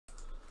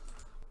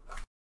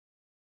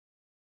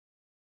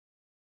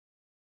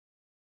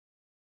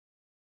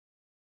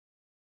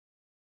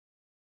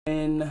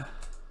Bowman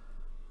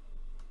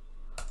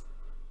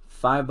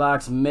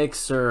 5-box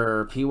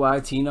mixer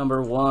Pyt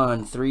number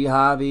 1, 3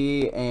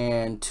 hobby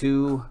and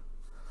 2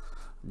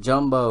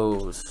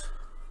 jumbos.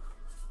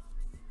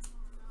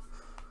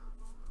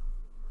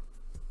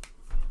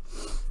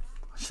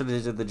 Should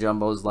have did the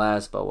jumbos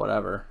last, but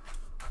whatever.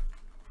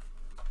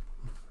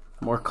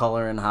 More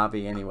color and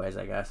hobby anyways,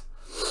 I guess.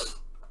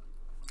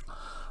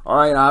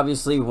 Alright,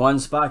 obviously 1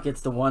 spot gets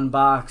the 1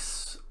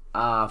 box.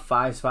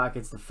 5 spot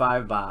gets the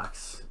 5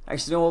 box.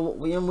 Actually, no,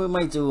 we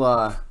might do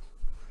we'll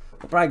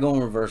probably go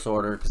in reverse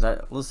order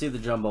because we'll see the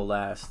jumbo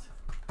last.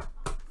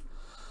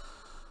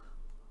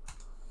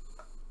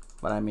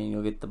 But I mean,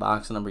 you'll get the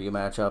box number you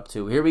match up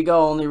to. Here we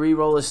go. Only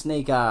re-roll a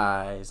snake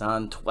eyes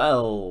on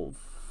 12.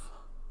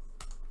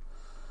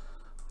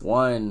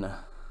 1,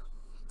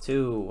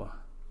 2,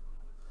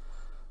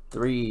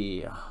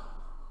 3,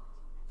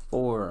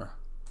 4,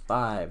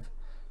 5,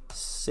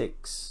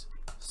 6,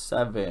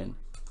 7,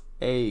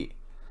 8,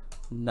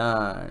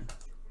 9,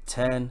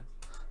 10,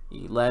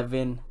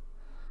 11,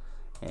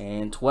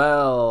 and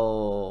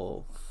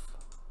 12.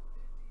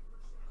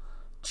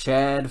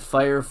 Chad,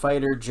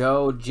 Firefighter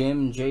Joe,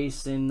 Jim,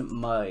 Jason,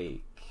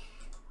 Mike.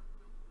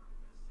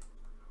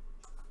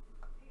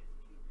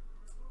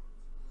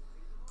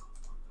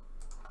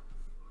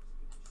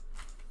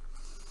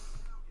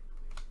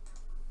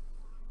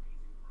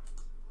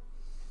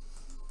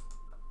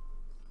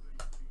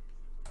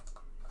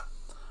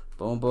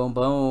 Boom, boom,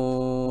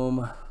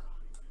 boom.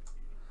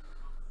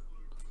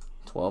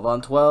 12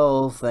 on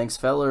 12. Thanks,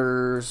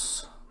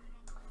 fellers.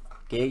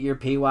 Get your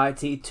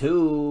PYT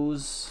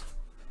 2s.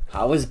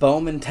 How is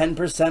Bowman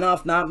 10%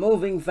 off not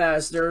moving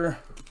faster?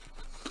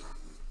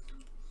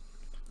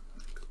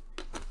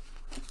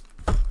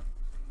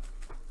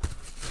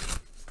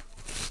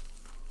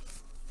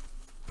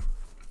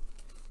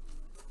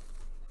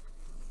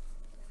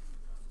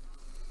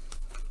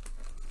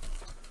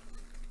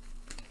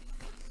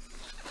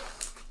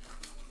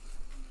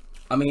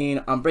 I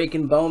mean, I'm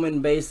breaking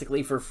Bowman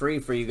basically for free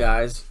for you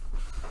guys.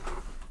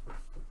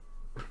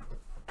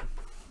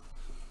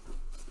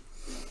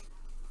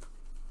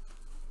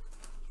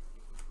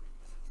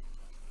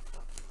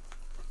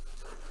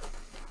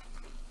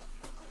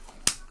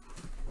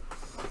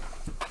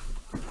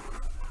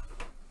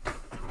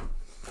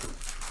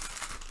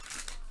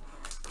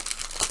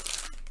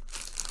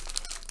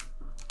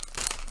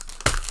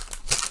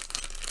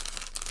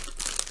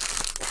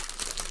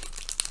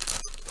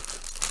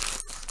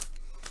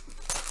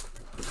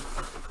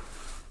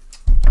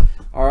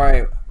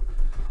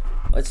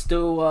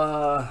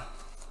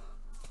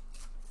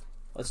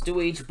 Let's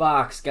do each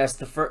box. Guess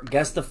the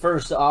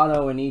first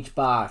auto in each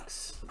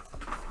box.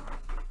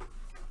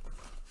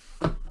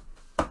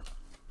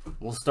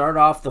 We'll start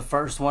off. The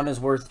first one is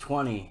worth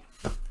 20.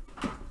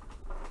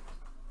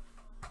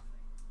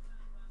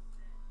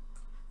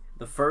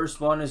 The first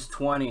one is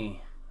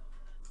 20.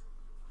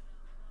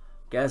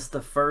 Guess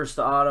the first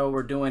auto.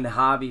 We're doing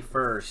hobby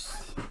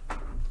first.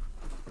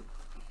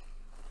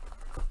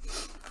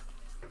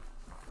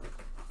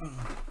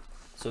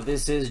 So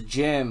this is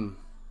Jim.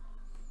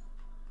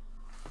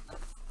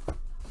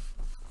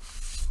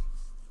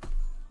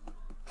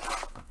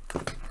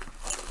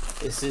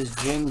 This is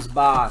Jim's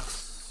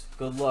box.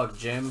 Good luck,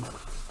 Jim.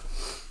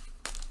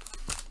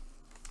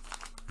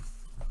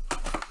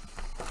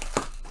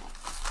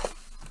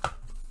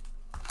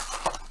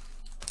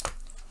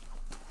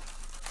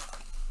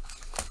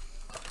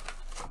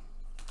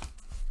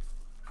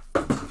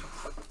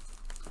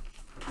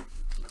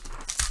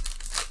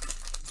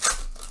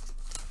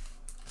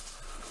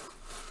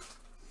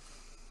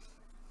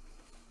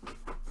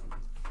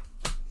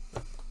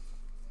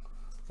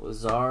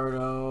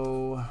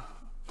 Lizardo.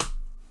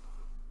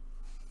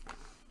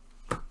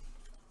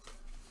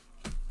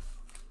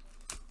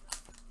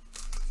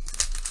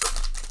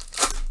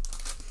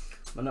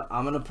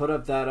 I'm gonna put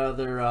up that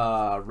other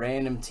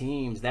random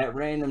teams. That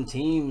random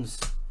teams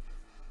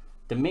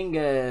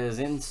Dominguez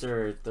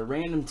insert. The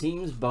random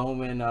teams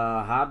Bowman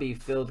hobby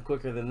filled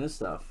quicker than this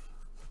stuff.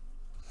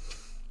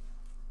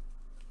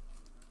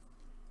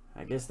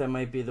 I guess that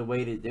might be the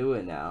way to do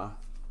it now.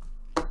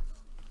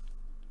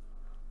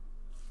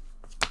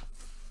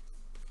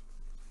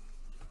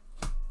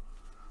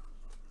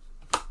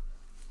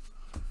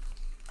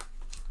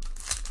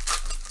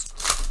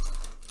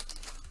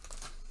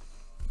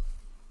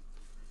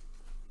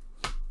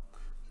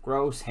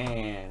 Gross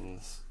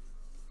hands.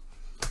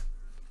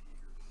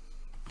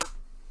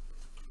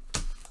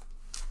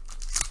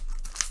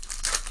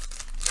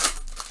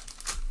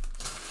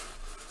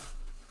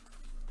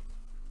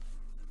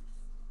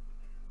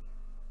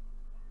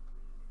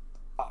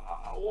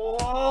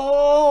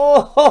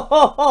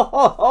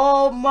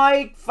 Oh,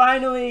 Mike,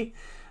 finally.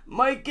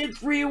 Mike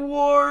gets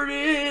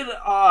rewarded.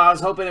 Oh, I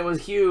was hoping it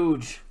was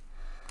huge.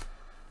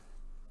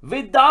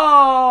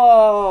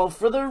 Vidal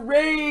for the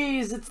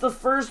Rays. It's the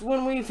first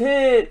one we've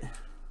hit.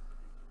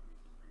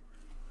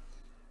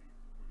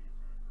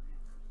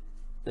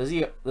 Does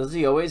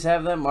he always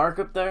have that mark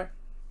up there?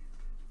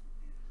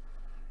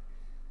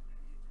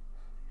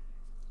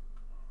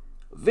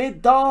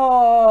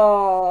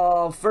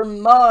 Vidal for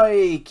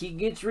Mike. He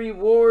gets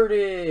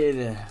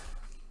rewarded.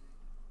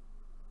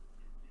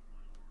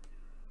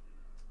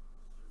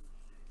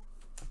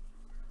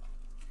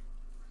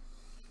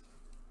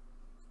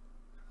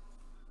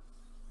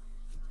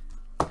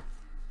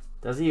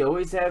 Does he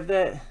always have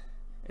that?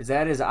 Is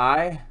that his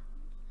eye?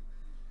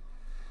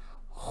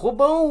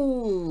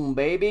 Boom,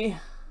 baby.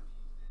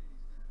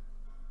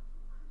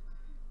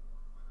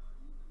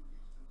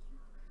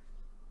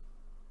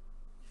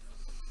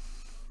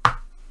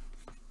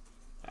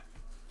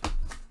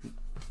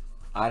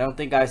 I don't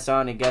think I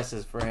saw any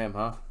guesses for him,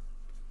 huh?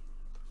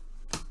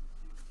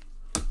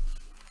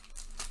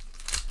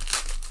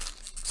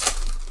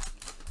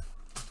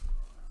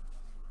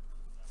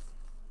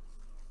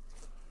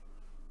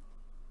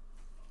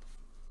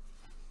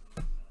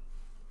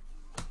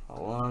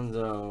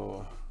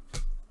 Alonzo.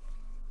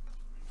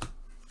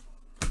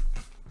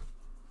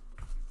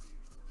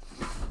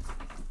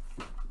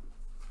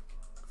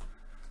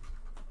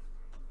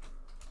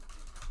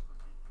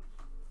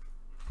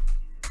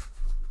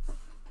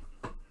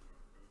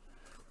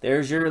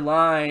 There's your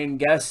line.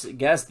 Guess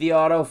the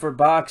auto for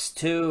box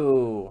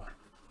 2.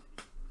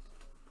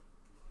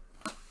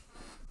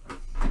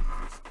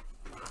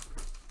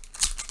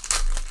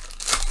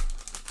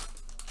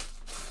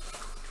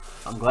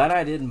 I'm glad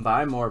I didn't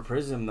buy more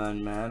Prism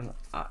then, man.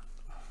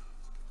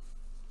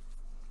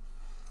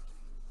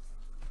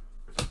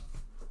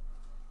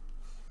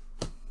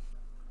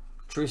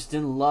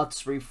 Tristan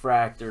Lutz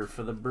refractor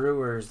for the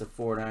Brewers, the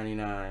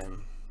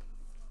 $4.99.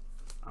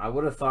 I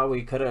would have thought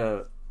we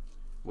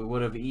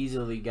would have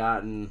easily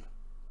gotten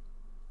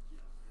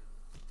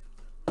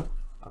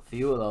a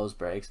few of those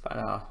breaks by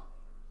now.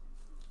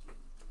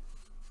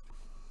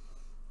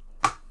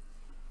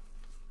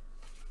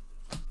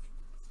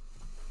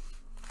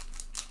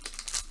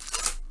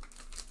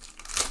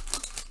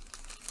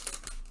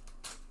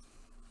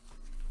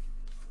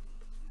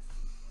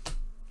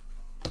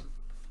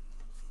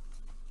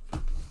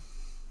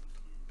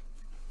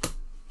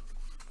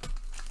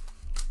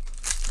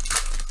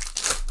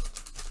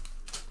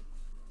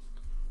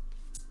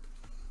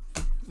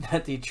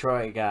 That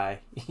Detroit guy.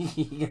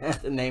 You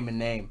have to name a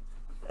name.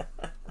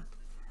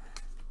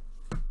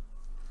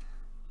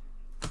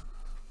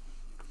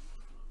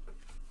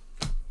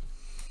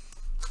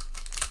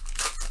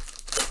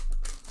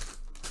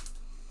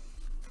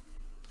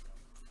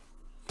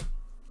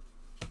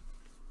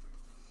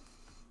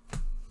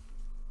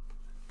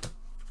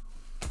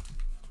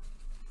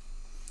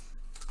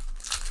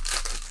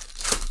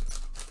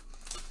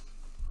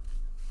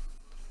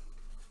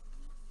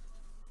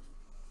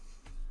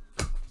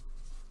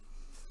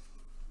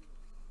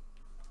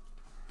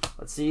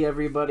 Let's see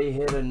everybody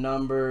hit a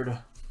numbered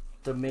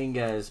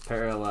Dominguez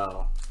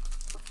parallel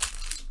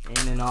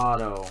in an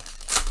auto.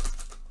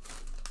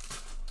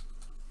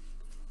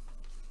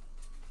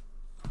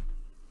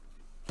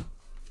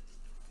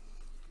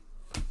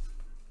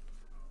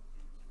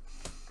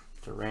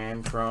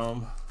 Duran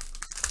Chrome.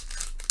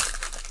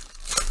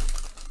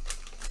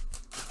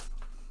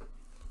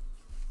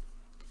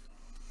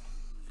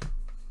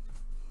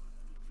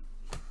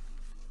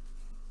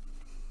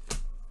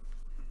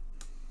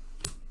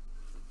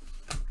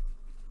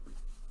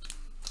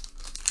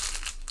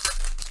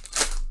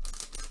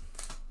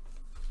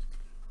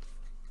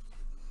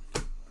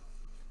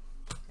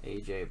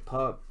 AJ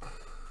Puck,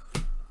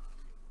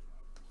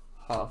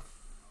 Huff,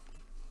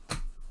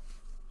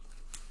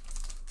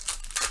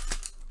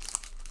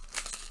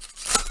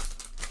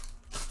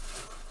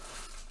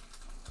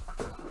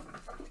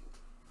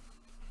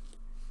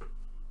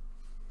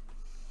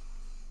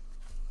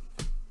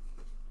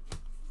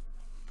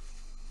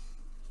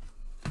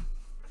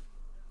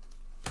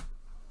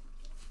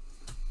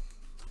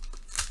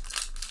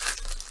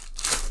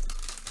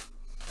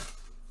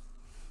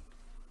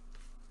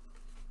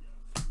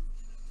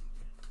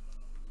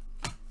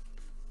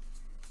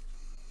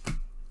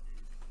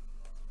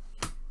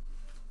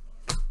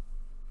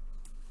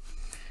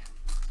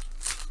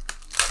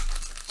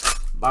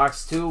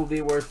 Box 2 will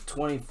be worth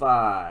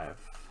 $25.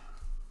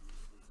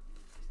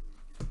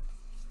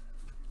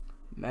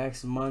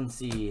 Max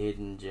Muncy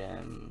hidden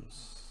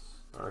gems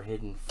or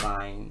hidden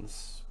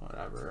finds,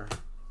 whatever.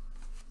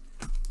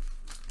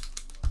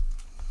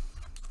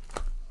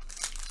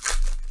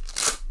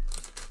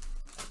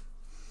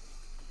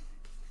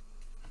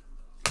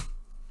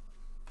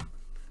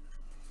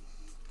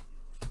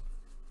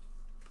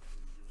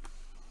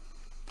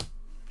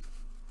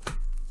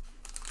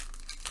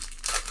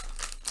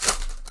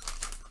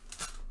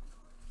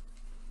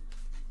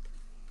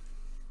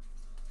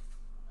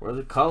 Where's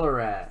the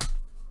color at?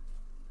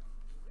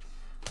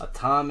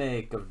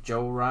 Atomic of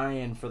Joe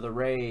Ryan for the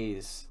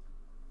Rays.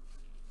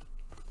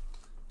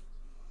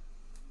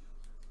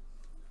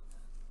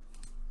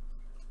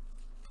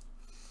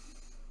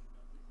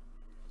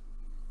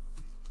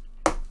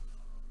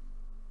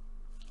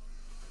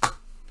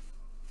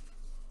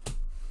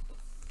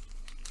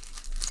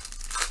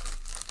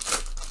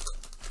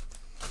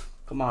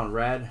 Come on,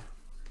 red.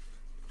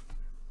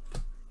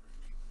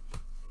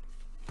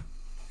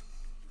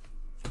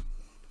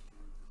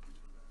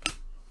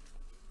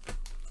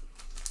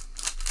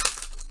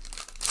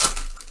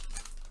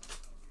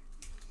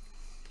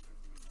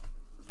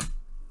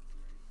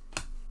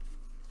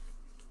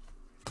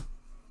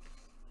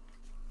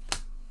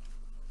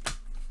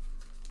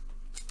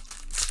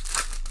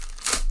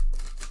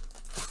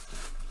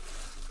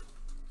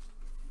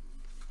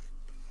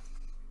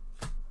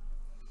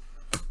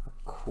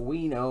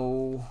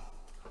 Aquino.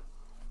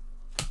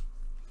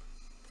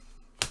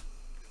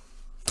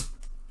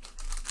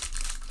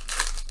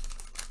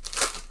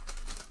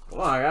 Come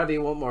on, I gotta be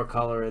one more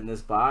color in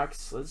this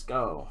box. Let's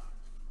go.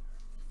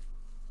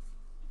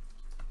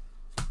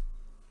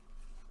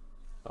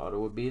 Thought it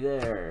would be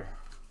there.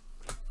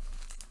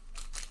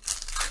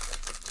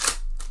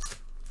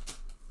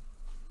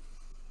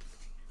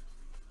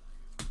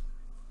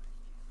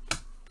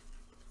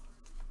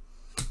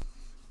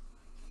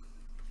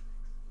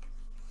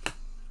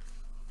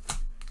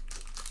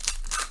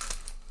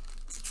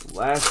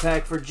 Last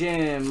pack for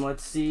Jim.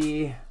 Let's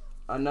see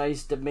a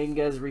nice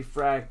Dominguez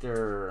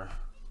refractor.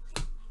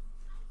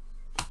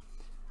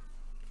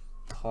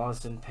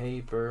 Pawson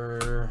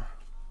paper.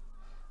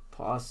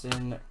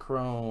 Pawson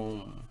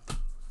chrome.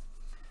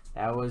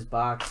 That was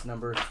box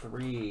number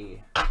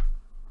 3.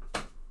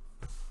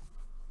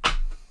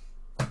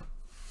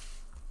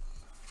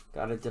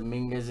 Got a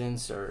Dominguez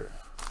insert.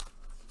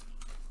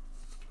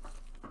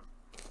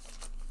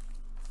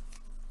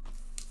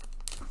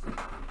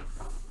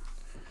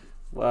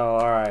 Well,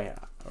 alright.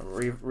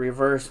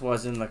 Reverse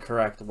wasn't the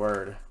correct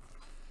word.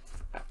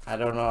 I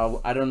don't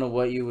know. I don't know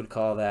what you would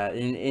call that.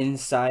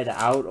 Inside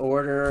out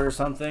order or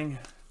something.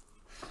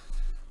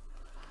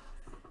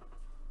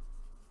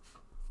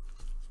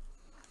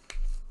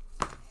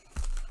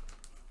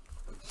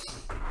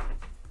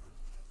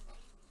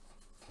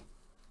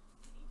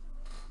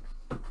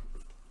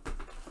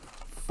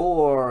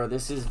 Four.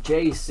 This is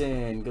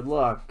Jason. Good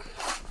luck.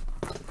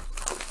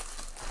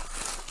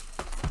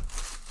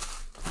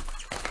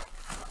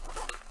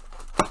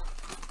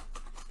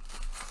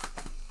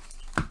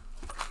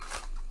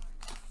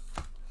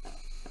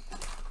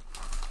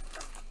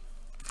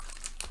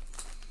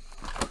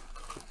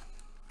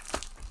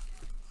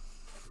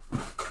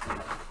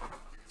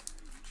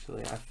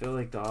 I feel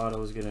like the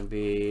auto is going to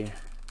be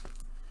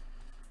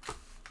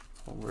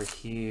over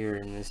here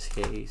in this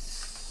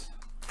case.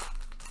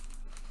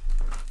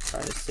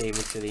 Try to save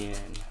it to the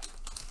end.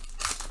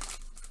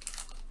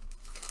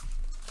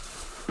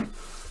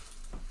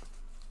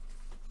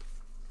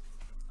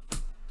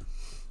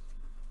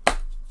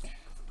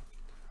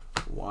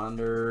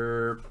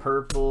 Wander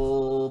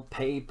purple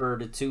paper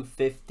to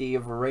 250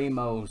 of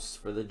Ramos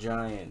for the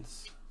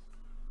Giants.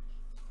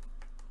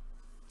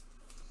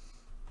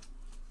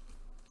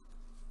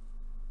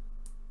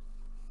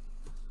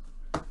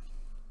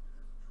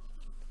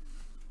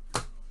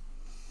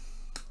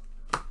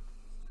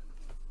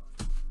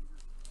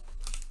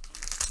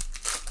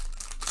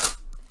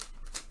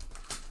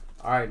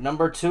 All right,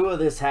 number 2 of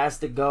this has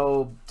to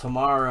go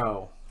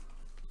tomorrow.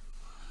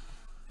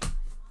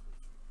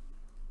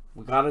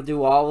 We got to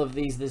do all of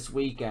these this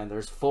weekend.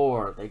 There's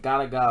 4. They got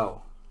to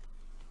go.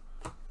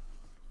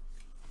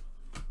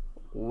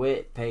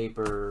 Wit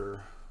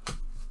paper.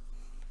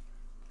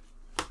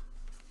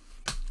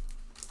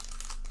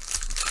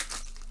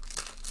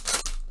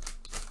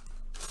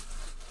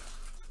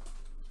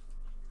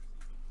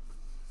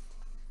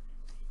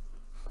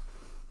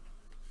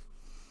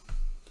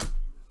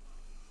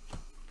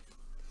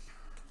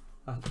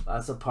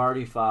 That's a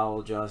party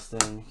foul,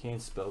 Justin. You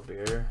can't spill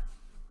beer.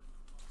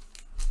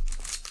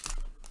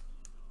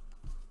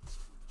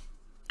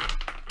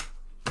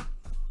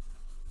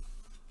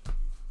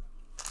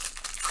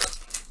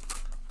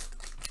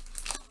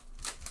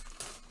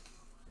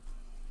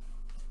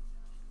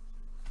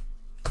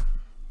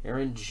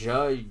 Aaron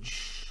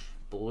Judge,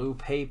 blue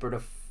paper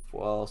to,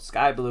 well,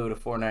 sky blue to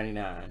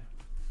 $4.99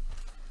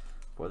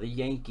 for the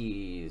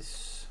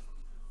Yankees.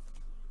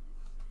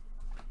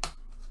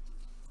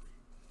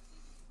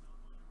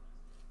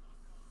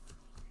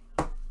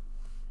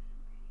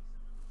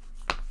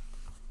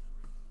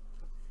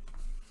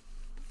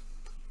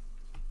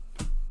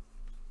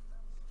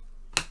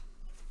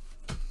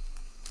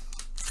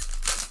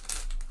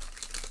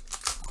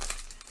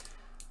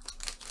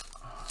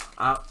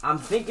 I'm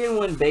thinking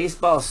when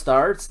baseball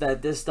starts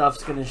that this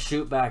stuff's going to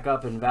shoot back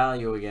up in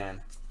value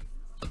again.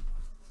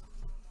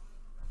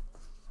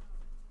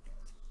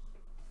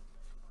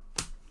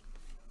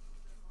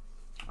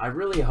 I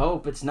really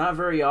hope. It's not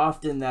very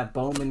often that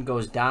Bowman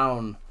goes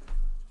down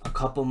a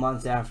couple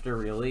months after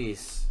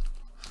release.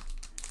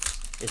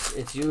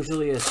 It's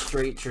usually a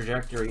straight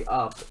trajectory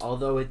up,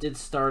 although it did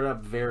start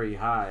up very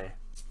high.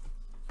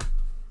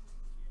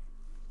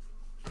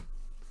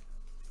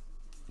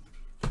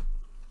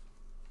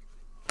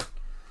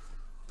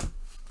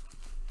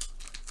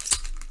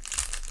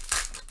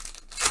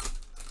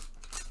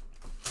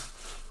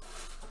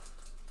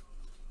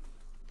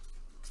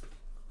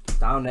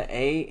 Down to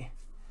 8.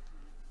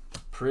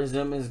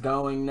 Prism is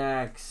going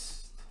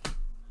next.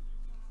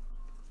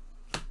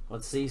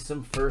 Let's see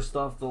some first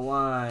off the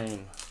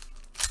line.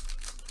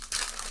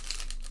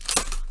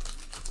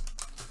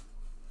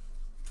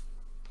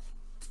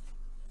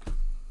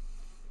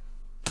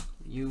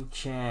 Yu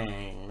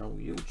Chang. No,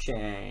 Yu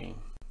Chang.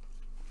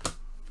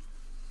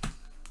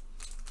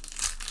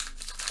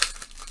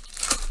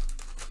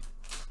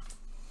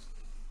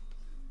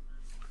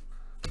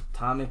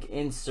 Atomic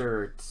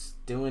inserts.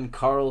 Doing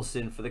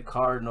Carlson for the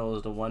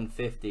Cardinals to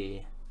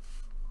 150.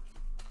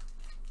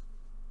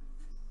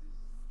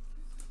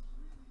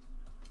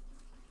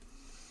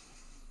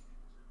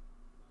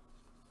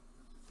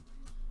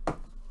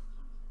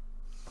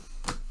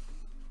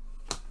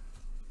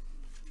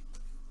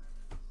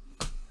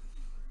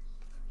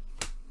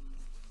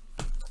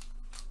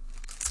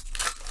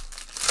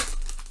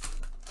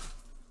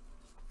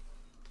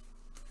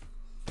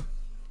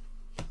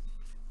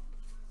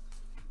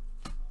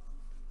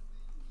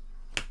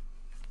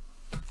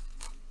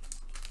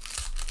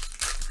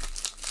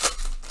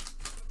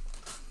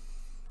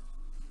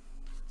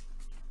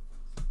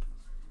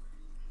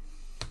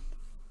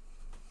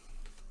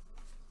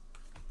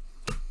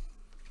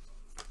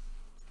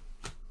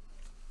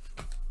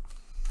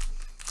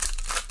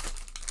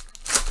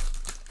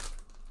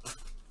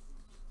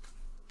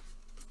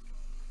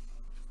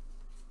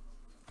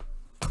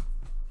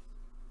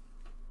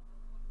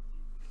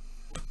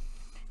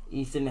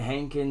 Ethan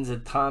Hankins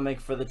Atomic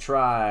for the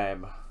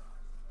Tribe.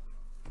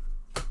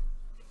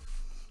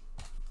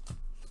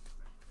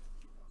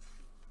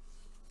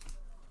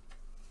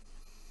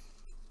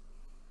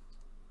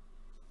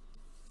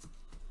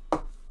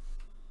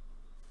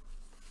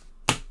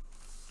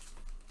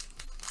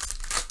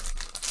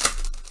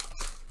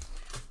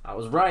 I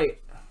was right.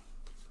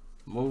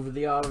 Move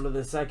the auto to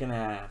the second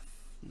half.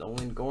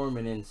 Nolan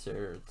Gorman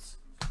inserts.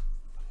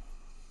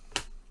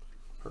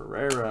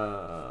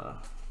 Pereira.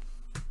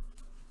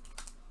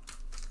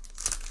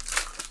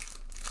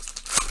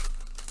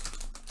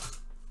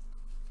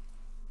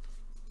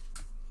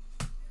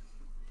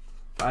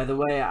 By the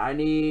way, I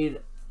need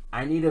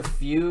a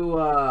few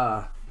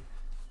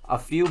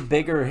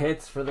bigger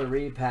hits for the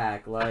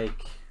repack.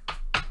 Like,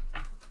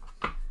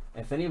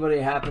 if anybody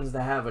happens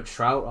to have a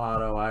Trout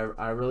auto,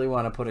 I really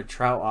want to put a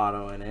Trout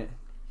auto in it.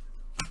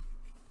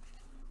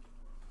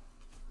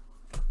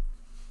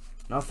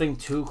 Nothing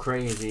too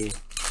crazy.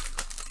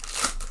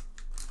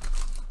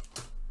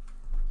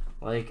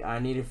 Like, I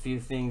need a few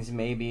things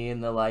maybe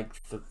in the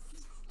like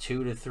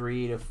 2 to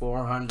 3 to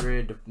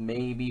 400,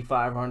 maybe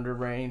 500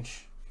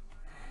 range.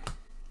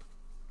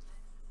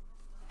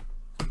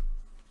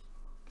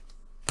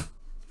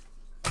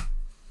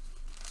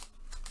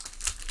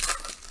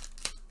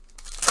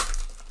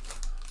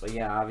 But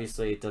yeah,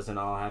 obviously it doesn't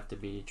all have to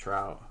be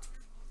Trout.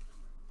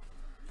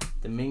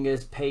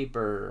 Dominguez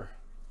paper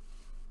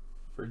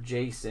for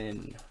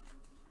Jason.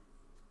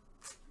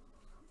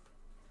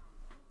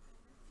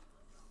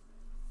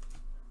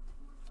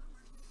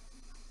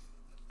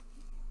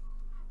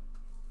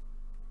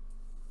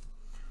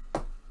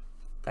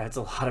 That's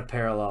a lot of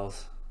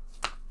parallels.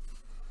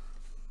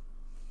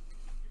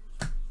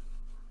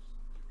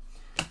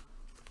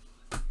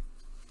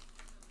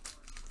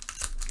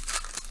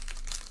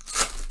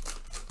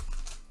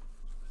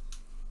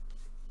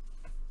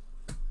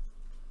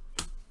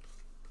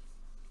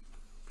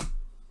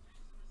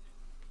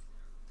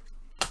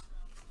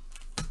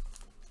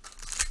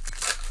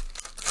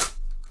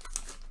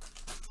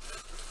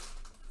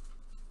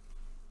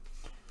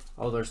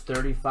 Oh, there's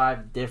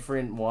 35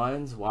 different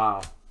ones?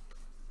 Wow.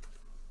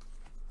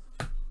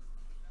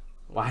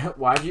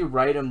 Why'd you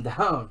write them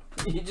down?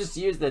 You just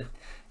use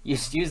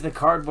the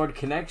cardboard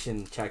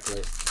connection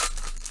checklist.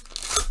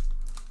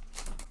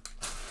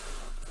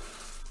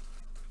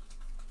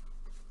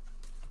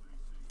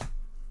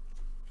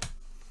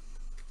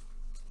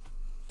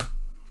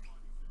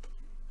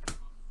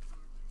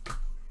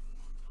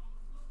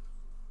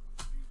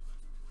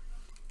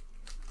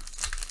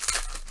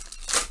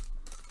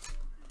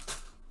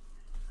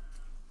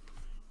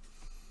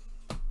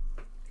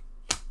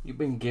 You've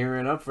been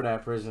gearing up for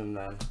that prison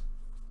then.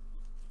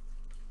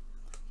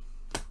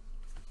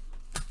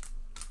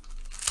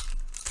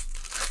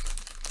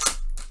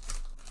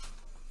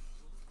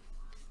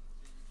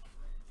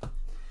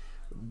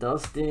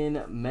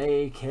 Dustin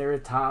May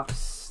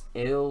Keratops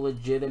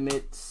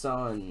illegitimate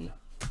son.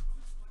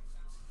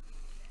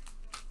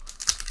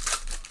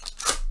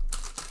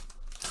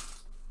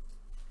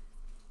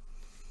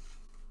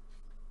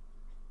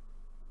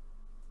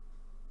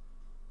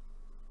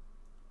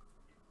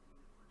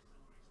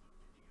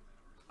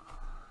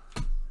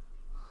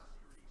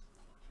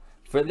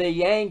 For the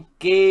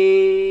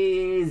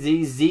Yankees,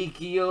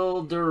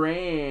 Ezekiel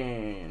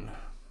Duran.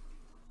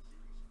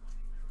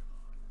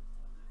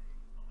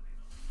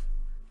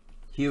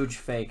 Huge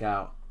fake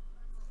out.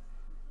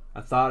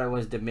 I thought it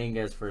was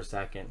Dominguez for a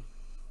second.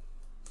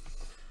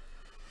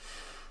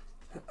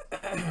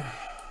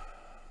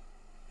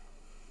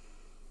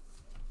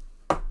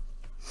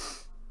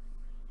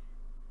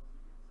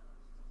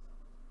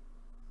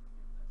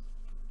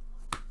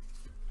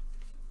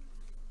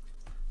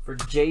 For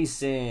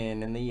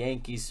Jason in the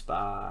Yankee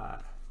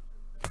spot.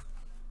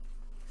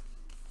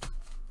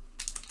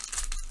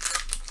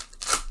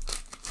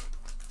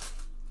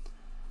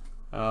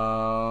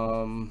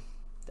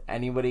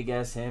 Anybody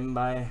guess him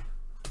by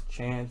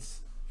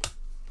chance?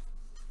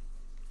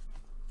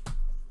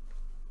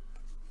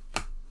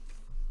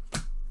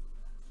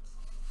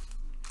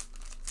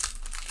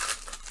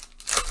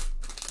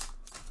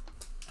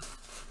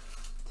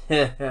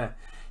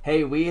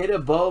 Hey, we hit a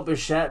Bo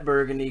Bichette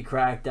Burgundy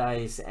cracked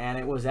ice, and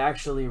it was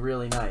actually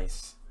really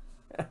nice.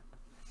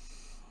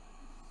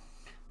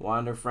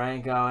 Wander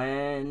Franco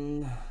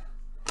and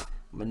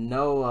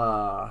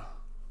Manoah.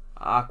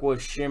 Aqua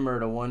Shimmer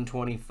to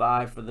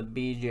 125 for the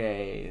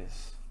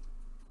BJs.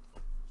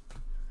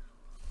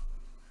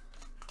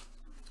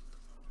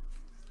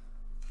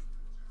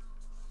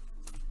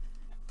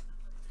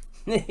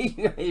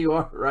 You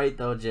are right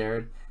though,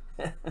 Jared.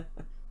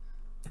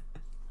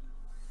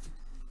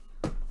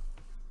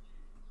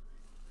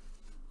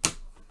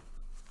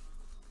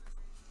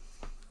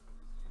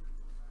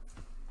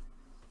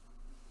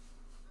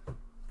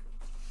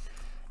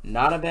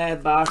 Not a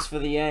bad box for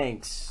the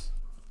Yanks.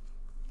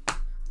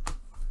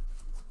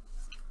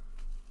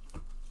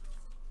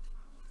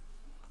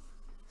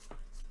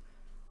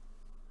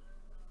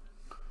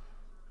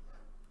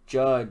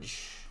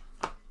 Judge,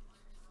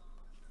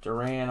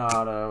 Duran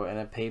auto, and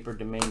a paper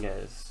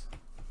Dominguez.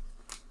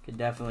 Could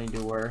definitely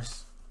do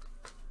worse.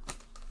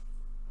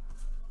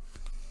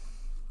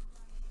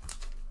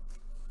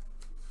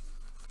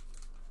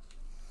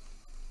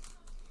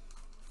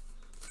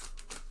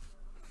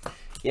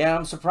 Yeah,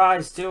 I'm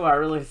surprised too. I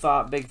really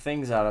thought big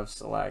things out of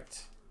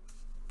Select.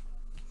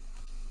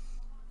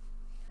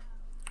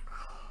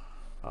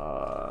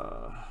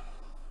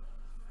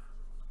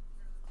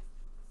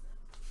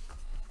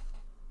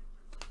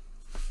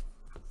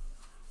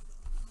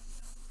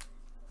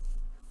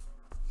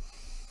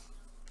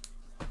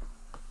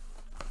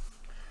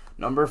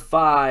 Number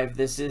 5,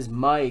 this is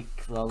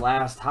Mike, the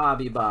last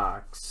hobby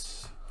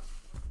box.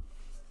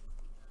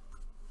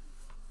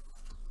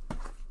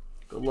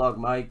 Good luck,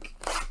 Mike.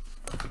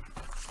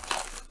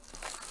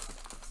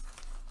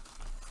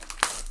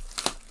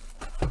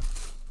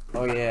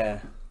 Oh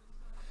yeah.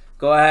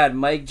 Go ahead,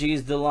 Mike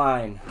G's the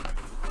line.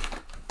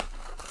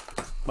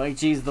 Mike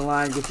G's the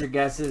line, get your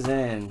guesses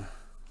in.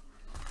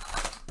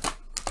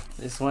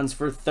 This one's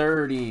for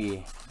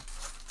 30.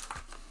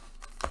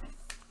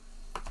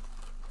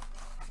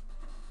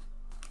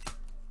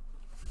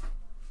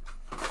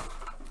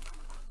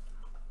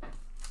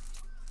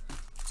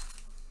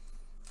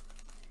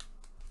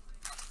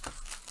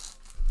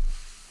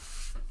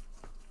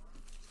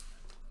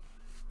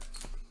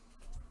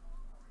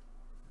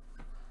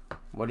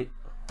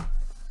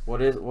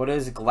 What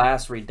is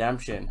Glass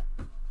Redemption?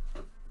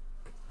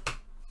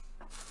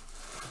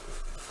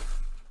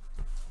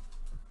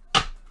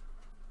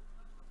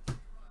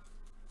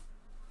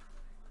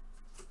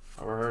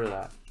 Never heard of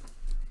that.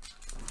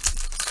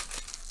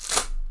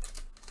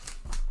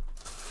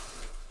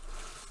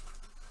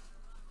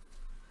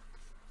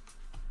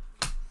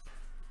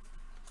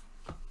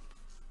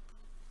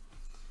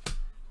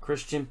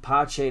 Christian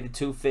Pache to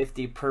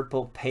 250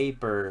 purple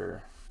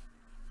paper.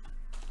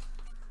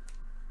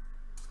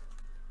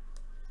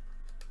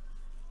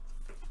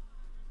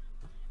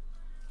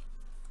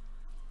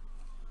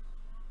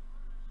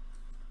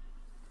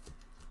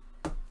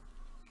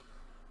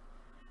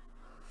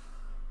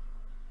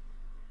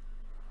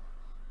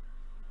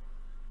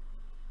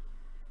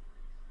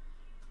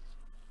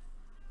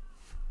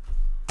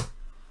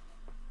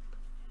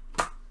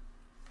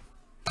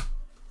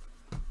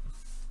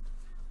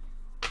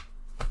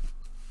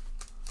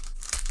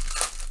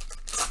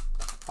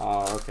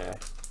 Oh, okay.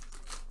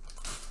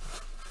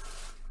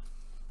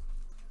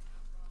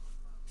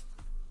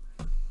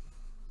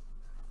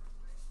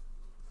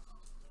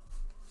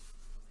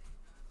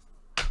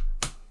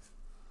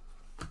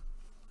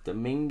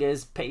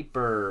 Dominguez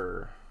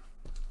paper.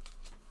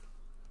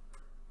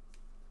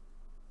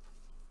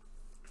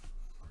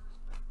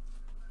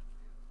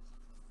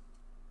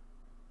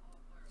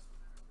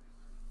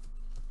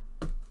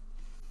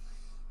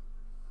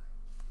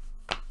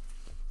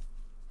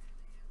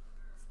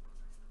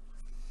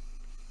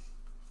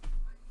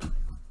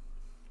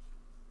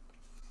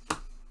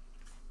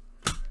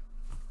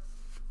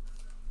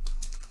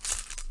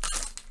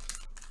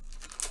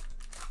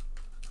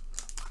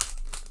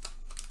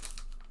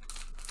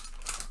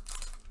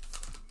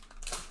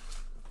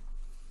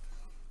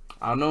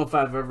 I don't know if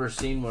I've ever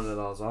seen one of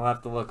those. I'll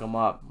have to look them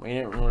up. We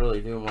didn't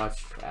really do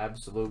much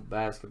absolute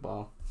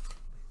basketball.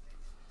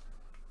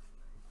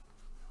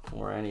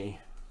 Or any.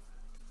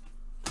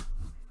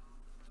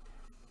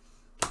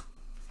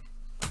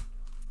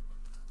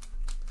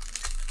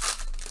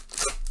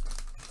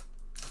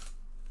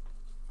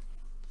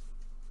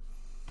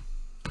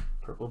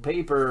 Purple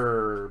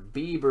paper.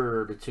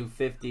 Bieber to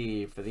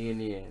 250 for the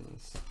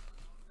Indians.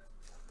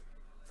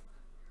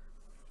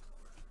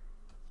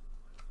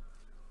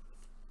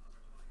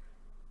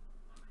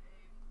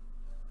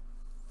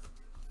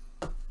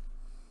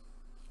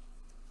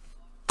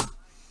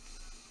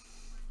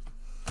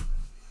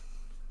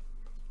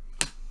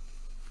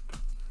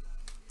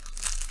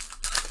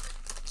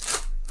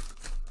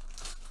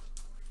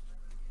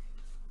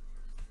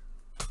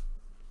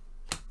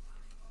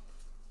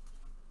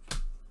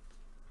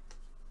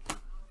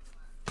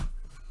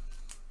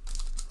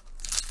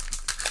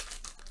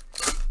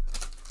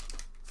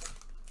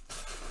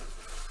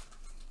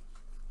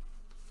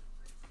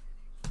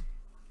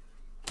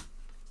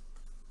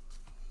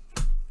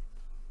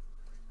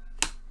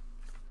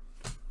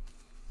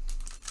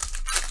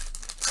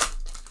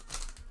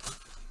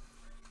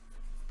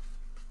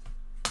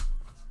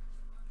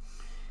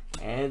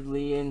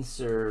 Adley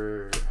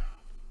insert.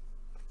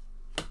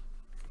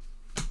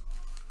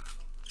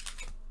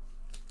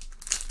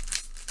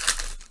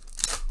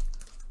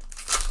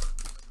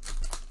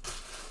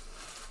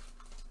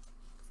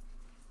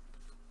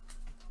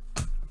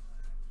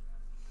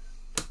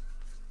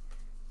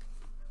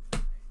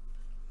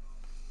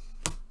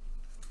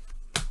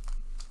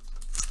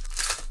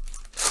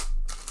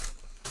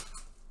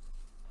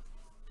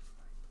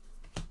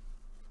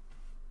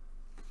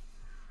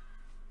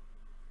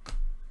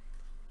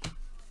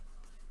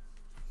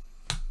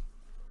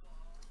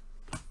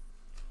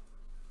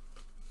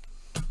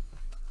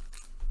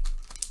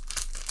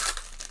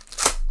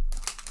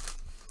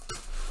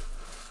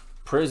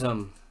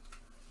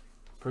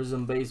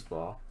 Prism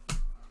baseball.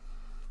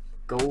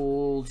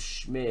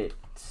 Goldschmidt.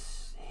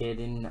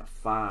 Hidden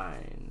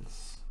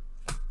Finds.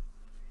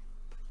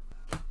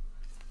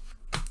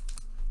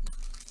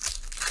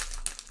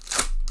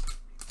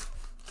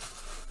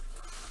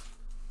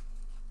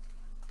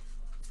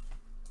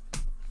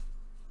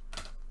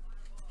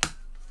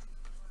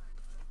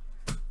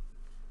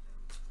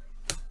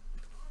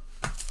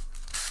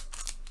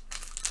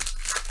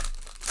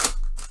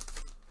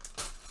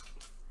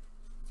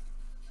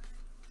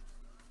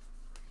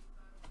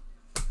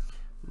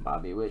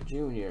 Bobby Witt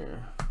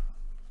Jr.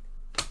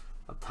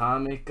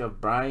 Atomic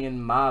of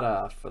Brian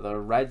Mata for the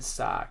Red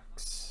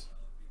Sox.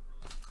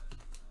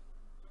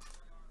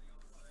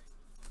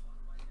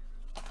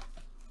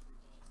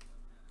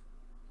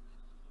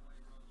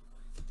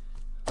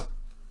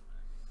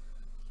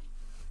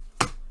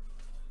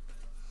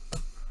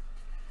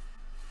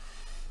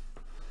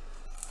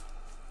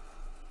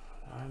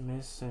 I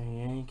miss the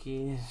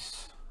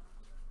Yankees.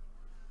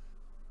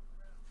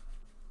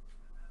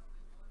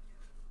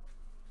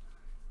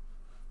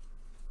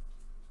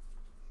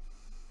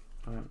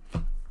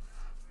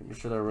 Pretty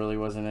sure there really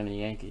wasn't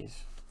any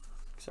Yankees,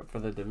 except for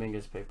the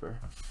Dominguez paper.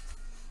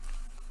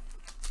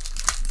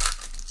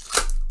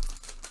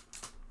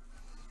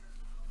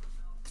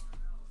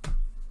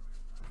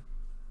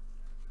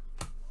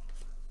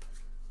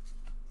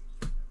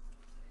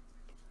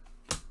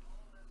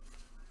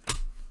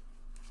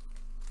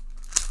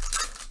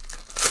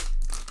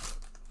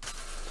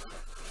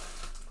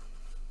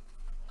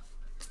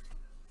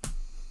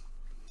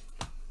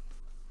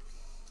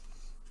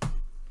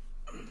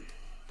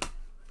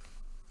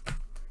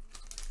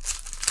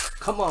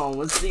 Come on,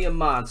 let's see a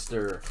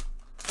monster.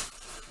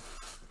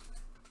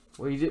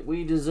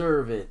 We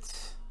deserve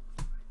it.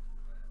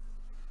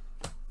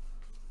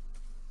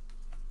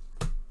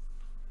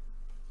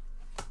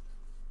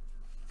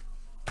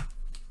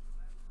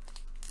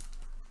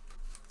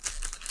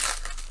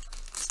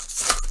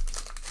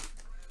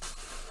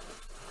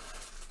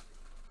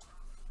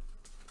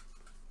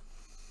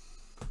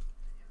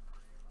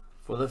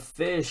 For the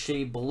Fish,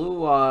 a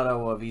blue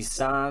auto of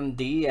Isan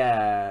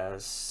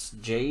Diaz.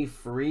 Jay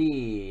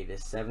Freed,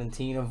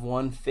 17 of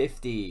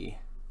 150.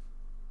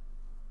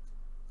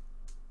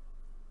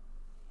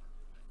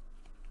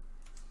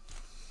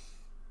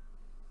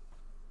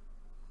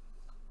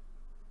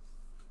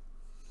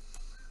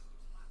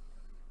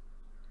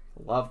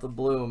 Love the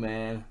blue,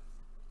 man.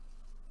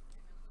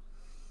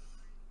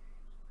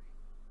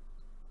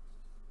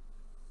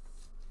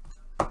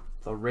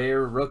 The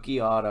rare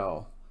rookie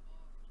auto.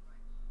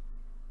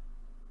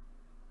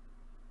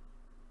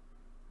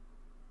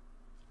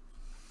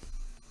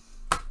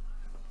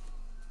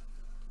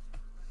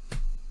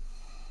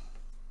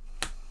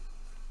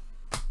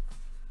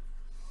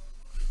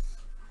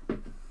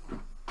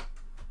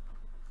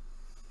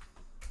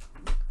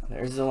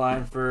 There's the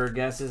line for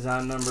guesses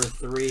on number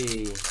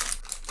 3.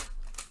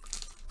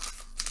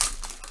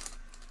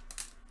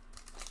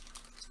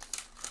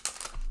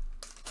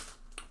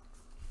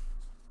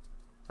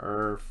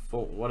 Or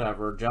full,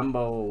 whatever,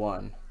 jumbo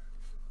 1.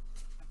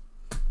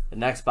 The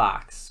next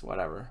box,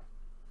 whatever.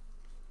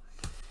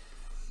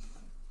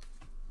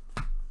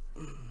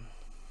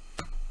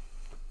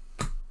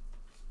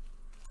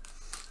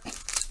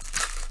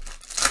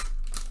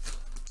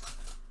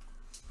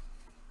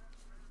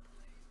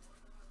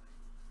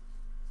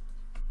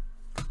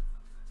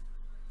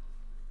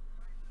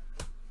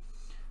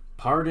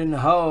 Pardon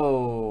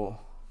Ho,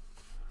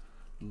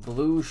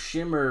 Blue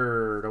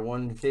Shimmer to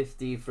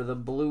 150 for the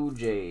Blue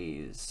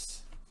Jays.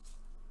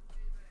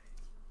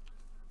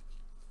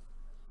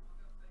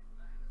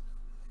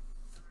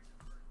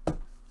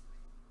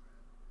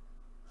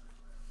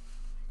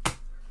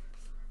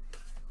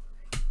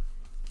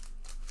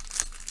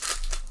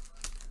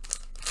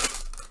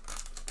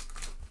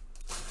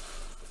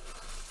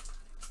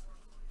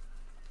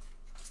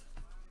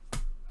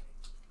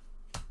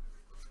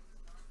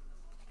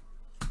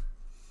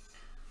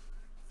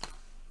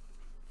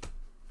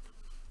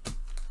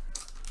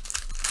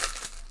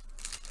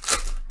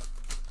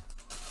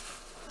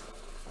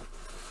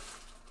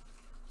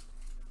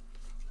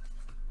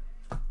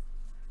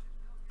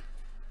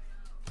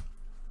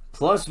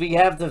 Plus,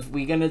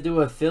 we're gonna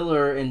do a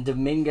filler, and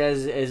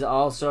Dominguez is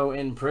also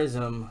in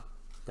Prism.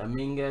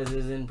 Dominguez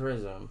is in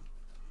Prism.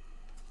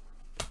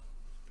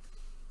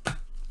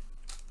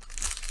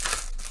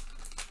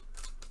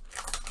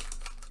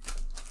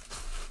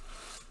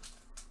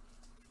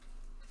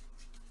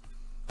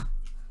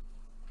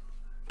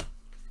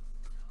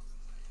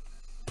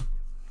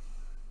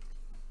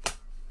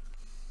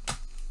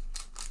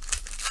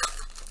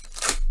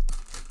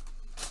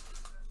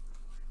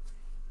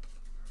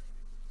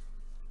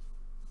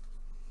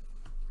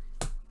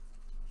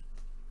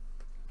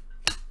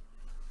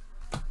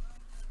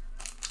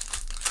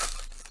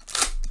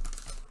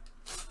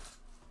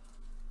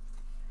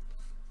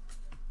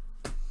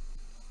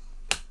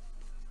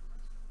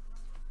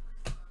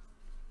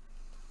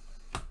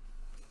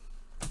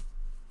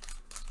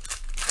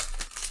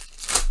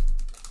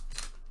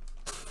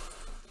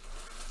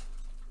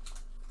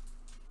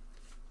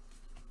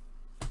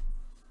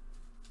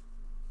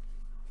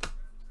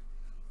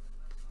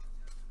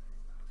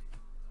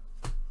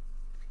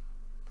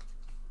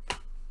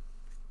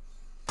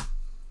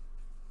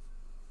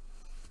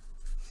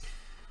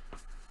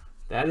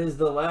 That is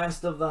the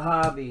last of the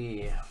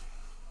hobby.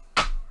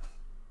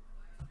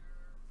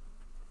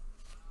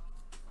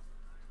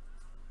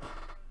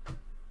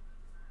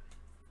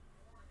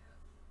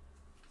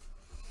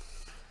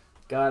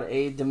 Got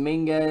a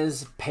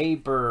Dominguez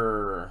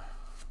paper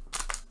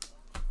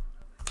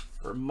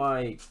for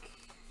Mike.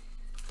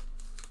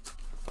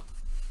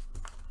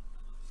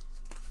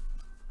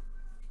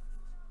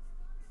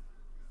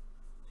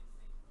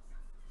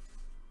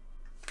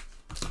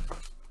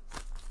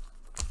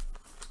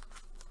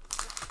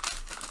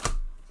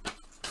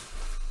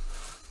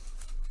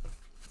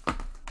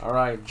 All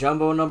right,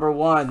 jumbo number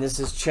 1. This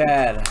is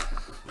Chad.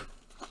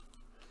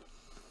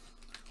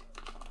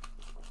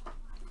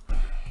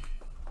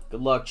 Good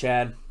luck,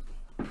 Chad.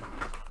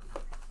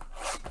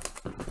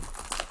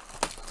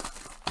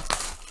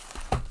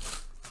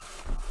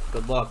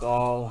 Good luck,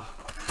 all.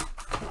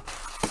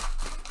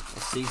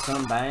 Let's see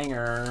some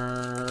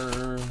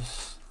bangers.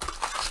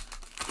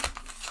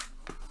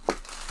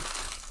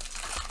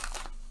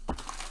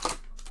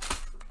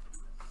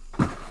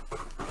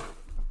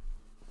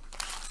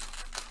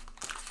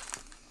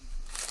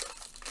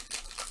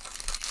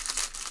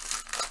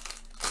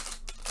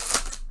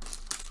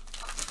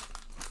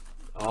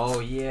 Oh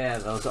yeah,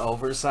 those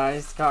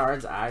oversized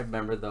cards. I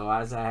remember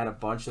those. I had a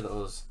bunch of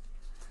those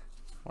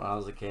when I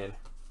was a kid.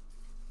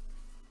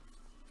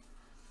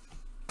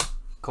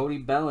 Cody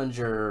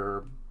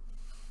Bellinger,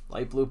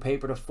 light blue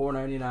paper to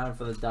 $4.99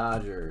 for the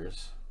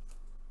Dodgers.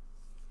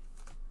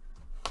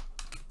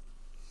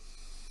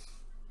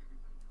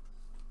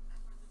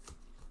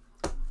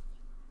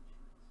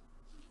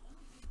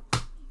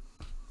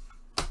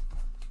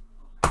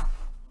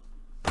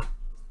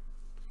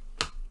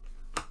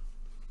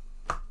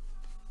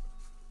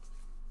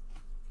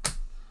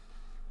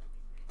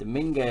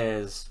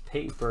 Dominguez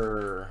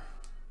paper.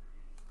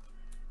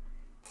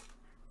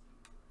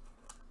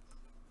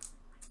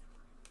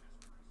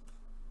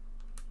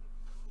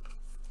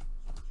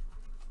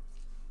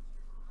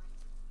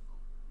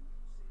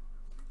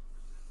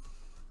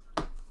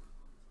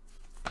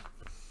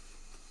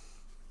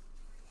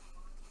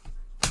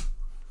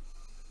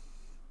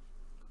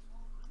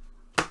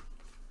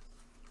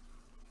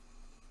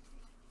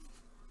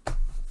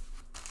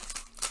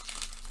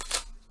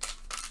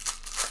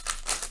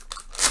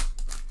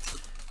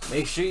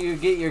 Make sure you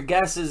get your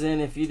guesses in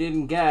if you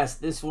didn't guess.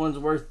 This one's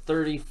worth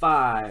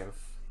 35.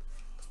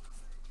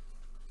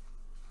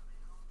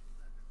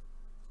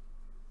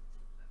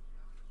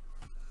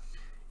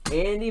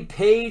 Andy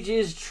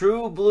Page's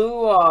True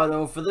Blue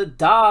Auto for the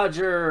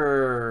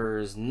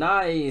Dodgers.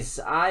 Nice,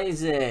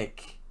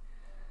 Isaac.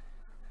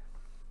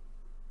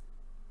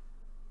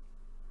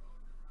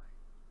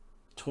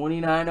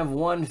 29 of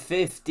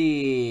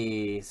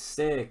 150.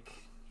 Sick.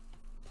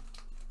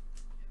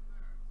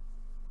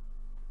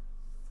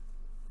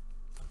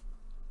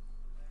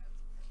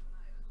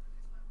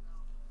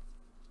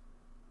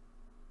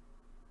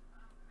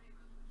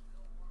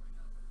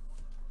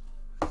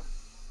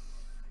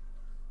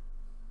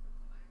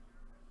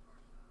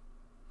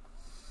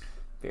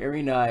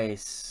 Very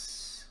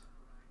nice.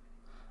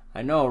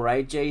 I know,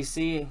 right,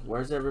 JC?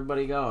 Where's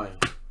everybody going?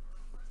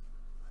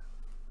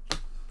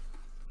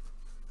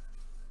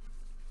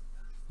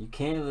 You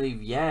can't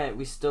leave yet.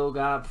 We still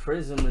got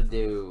Prism to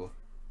do.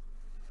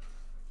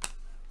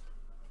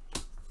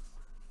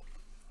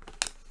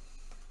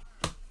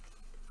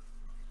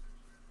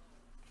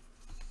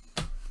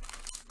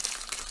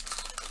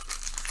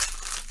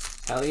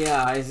 Hell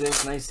yeah, Isaac.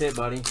 Nice hit,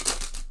 buddy.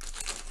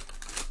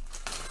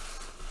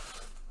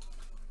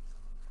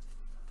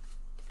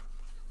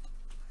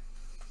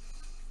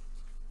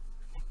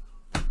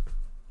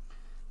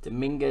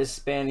 Dominguez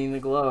spanning the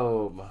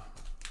globe.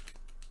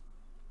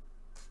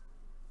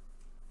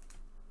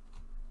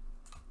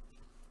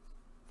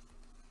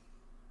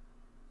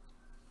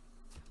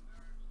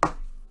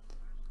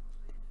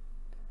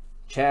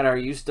 Chad, are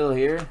you still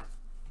here?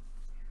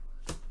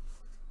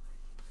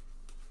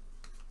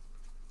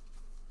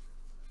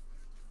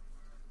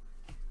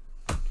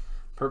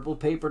 Purple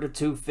paper to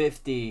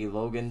 250.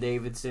 Logan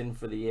Davidson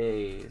for the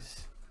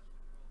A's.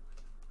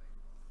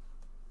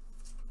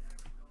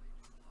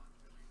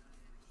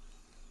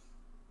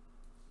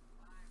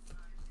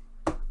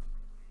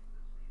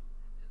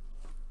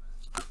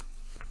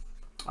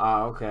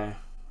 Ah, okay.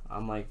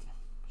 I'm like,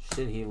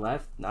 shit, he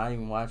left? Not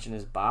even watching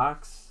his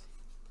box?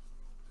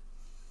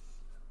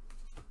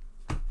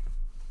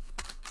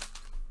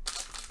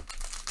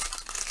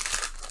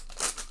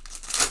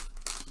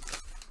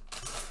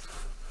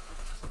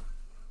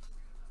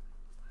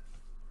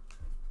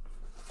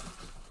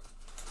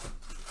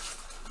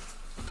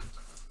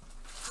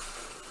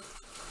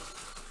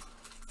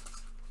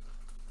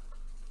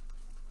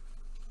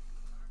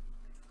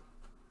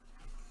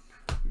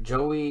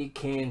 Joey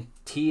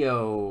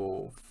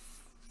Cantillo,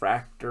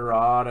 Fractor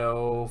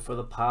Auto for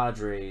the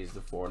Padres, the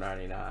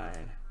 $4.99.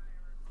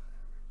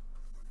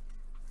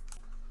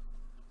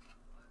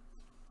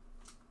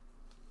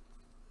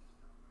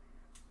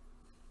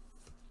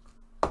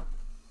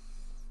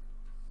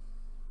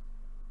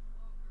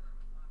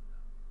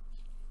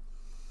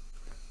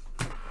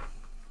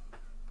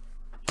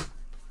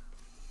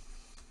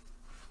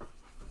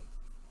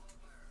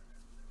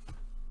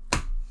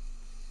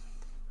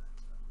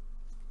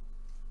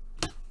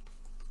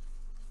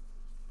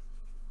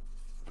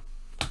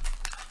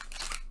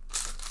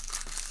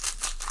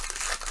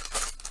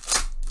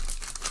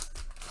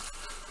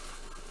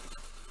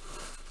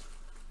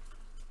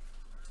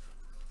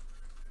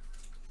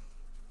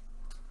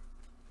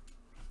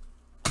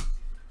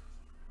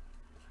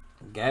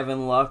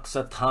 Gavin Lux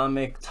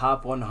Atomic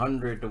Top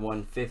 100 to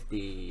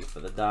 150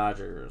 for the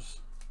Dodgers.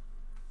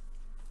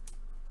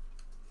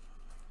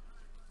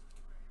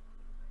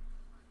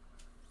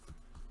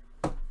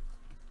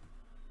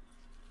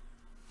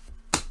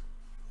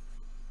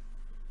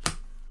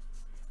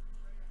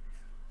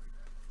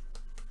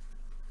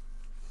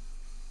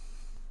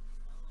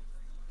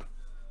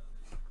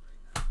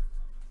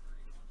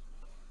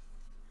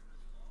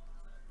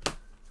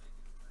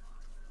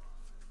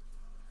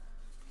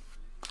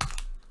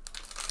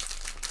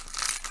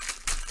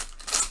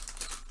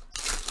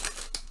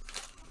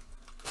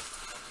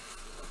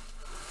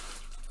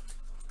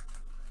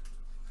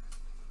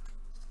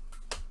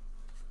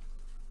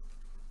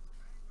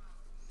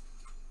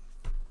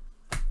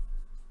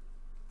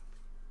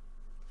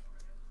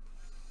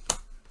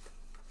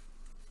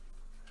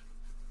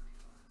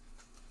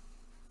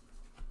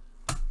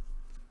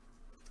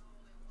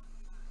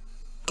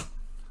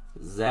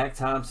 Zach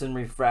Thompson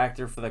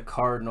refractor for the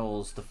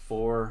Cardinals to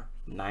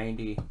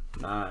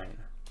 499.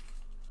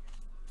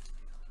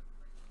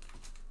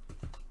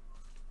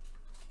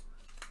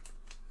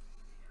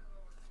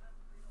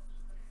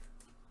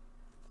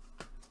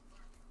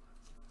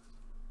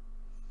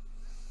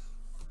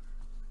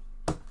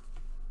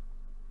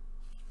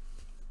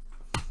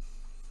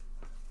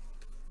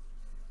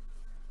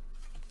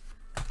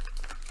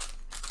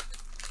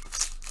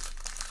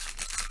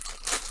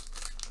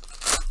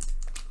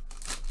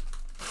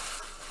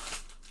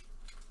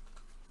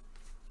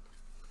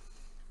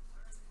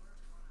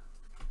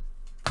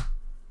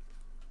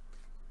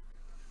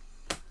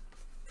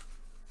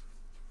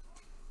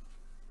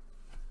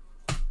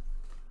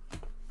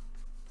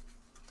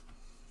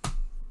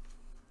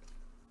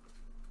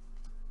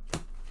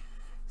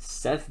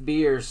 Seth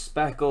Beer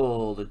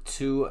speckled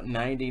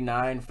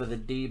 299 for the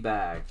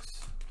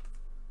D-backs.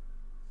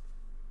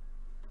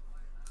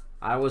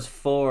 I was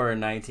 4 in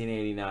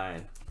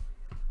 1989.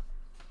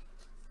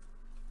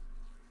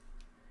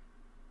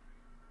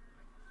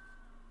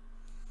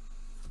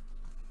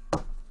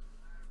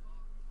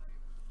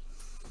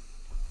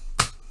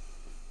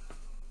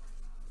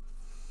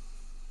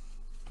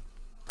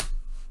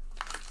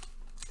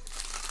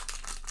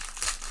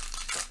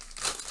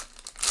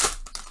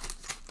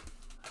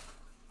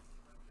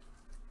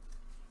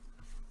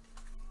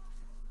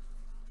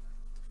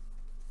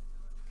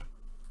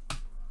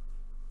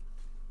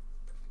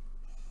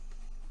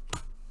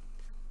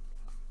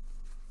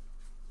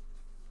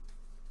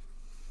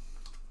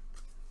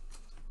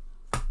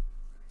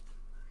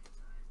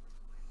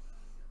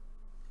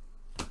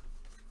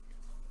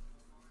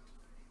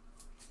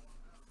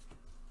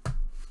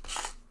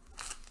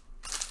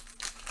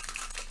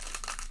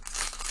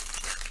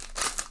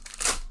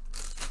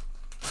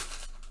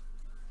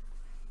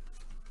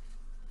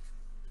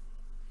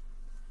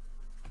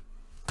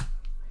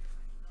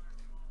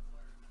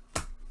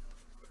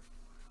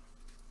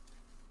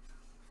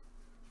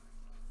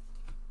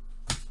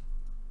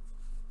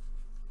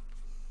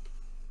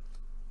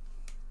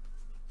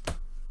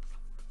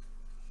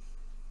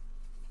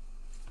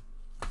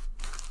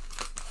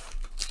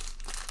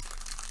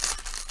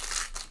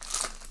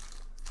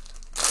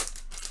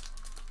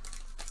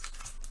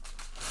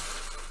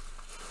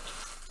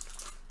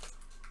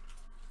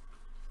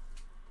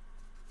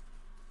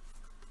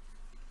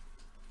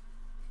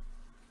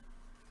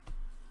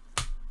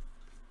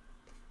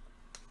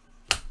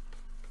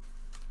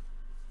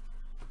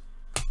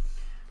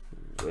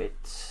 Wait.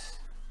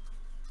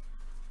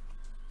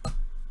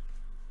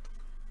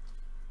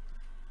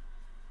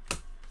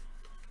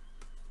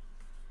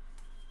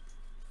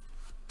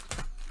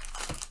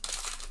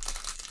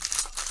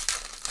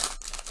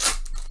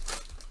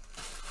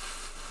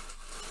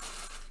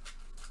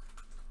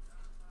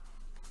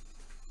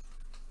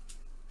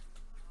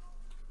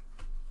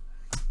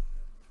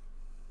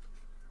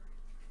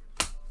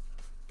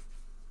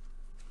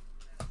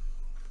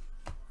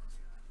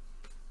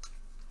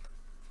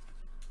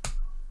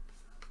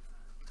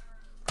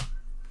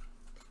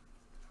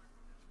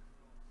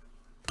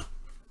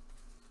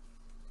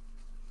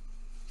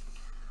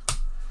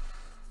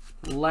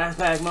 Last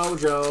pack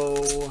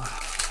mojo.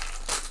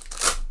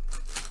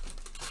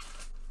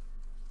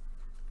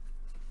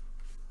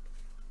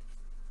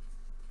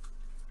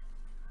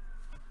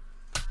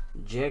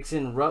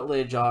 Jackson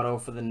Rutledge auto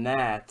for the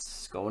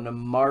Nats. Going to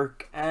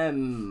Mark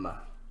M.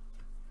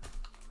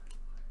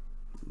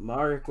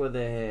 Mark with a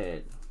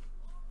hit.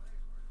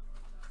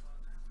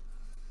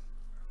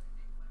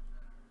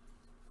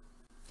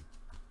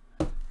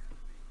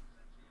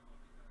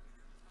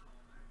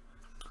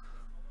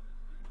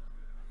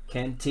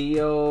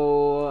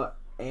 Cantillo,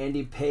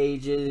 Andy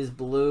Pages,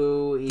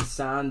 blue,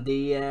 Isan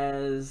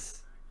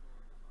Diaz,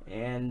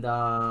 and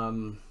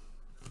the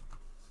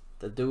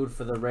dude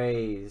for the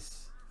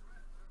Rays,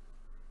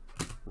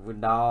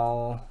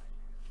 Vidal,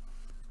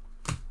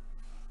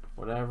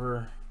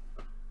 whatever.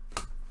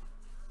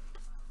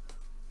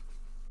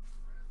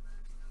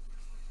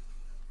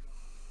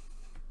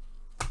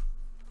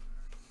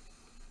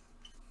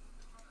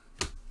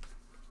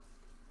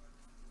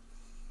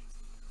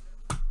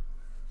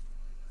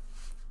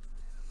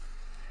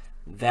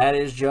 That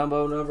is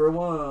jumbo number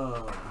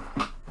 1.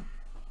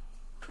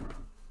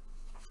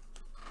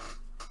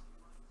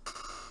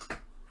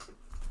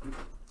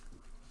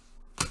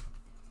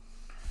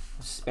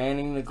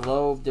 Spanning the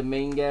globe,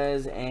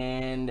 Dominguez,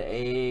 and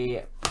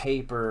a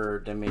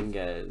paper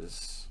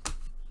Dominguez.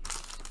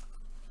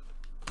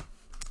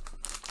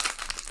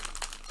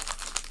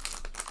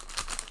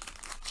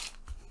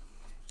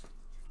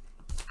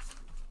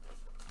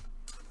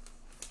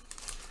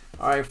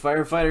 All right,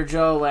 Firefighter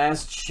Joe,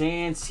 last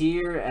chance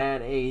here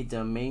at a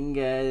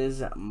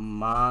Dominguez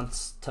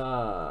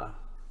Monster.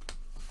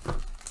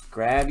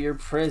 Grab your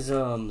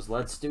prisms.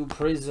 Let's do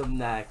prism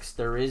next.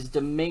 There is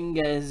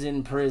Dominguez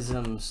in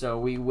prism, so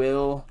we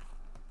will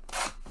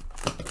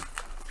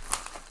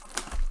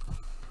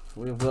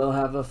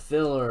have a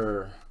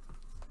filler.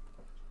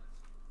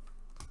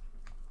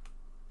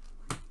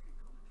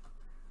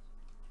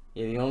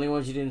 Yeah, the only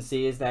ones you didn't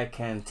see is that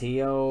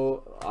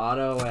Cantillo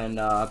auto and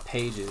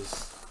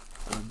Pages.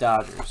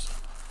 Dodgers.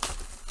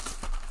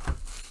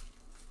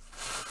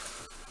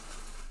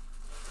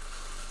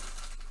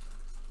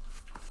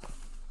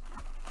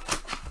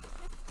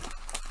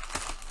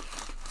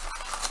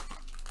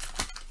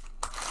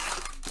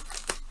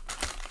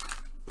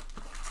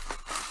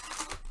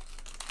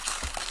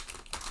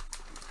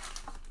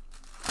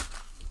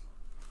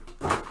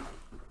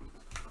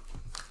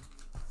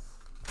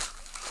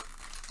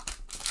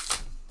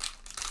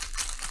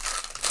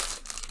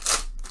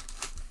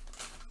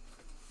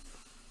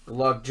 Good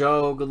luck,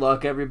 Joe. Good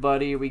luck,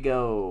 everybody. Here we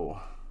go.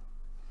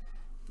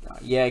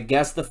 Yeah,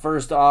 guess the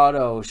first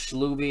auto.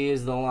 Schluby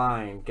is the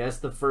line. Guess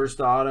the first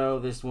auto.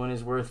 This one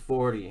is worth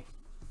 40.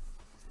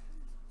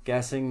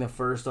 Guessing the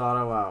first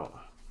auto out.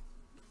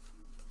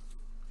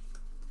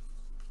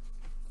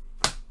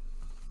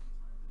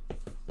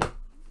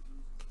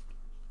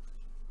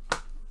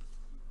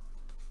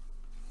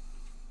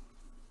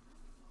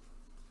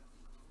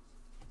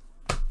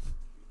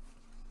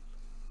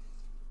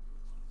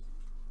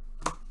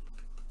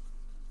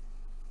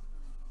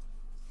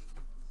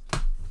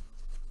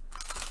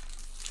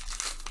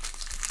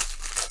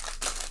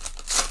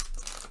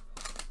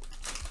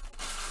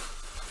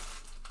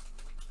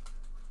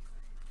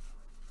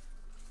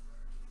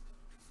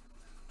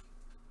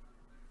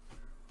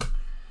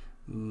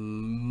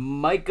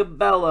 Micah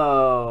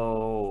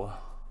Bello.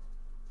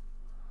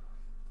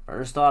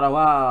 First auto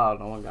out.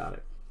 No one got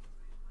it.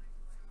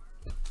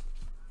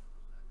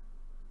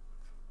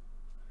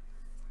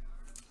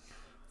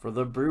 For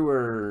the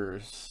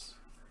Brewers,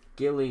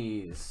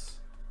 Gillies.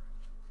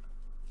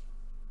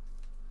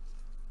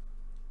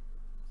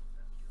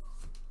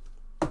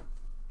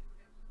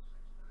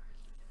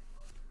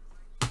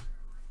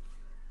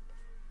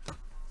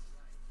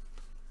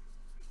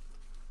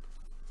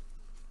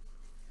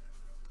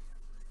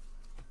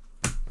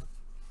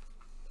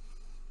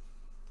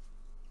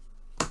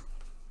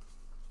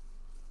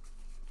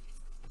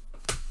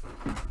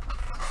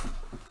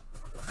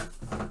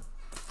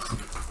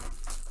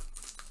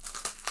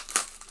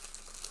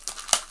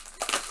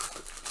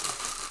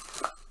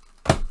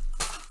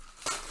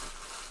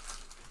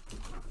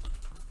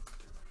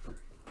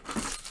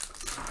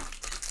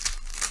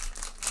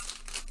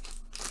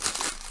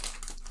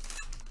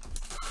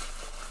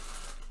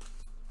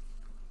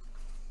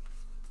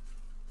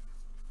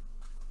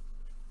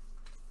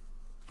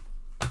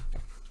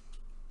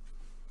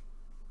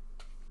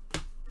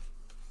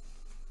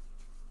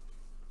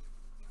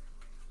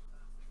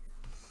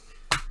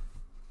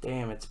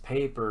 Damn, it's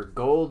paper.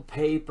 Gold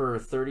paper,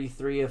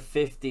 33 of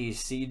 50,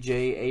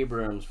 C.J.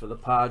 Abrams for the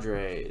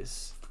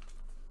Padres.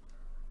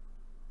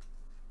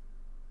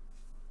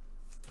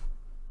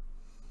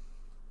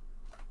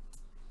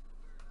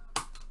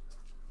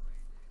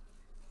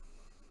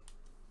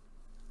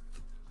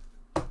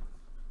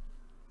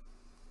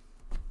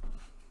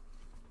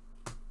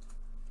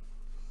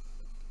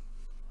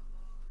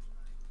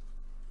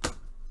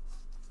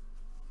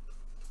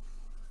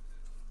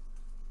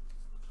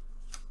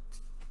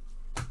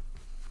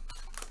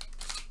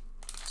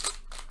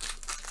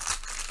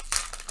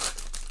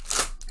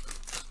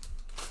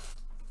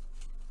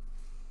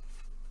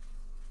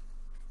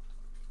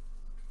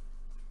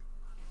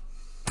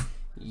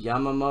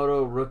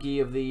 Yamamoto Rookie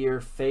of the Year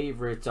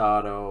Favorites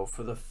auto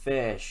for the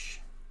Fish.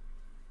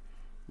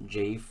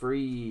 Jay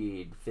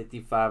Freed,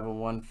 55 of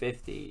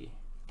 150.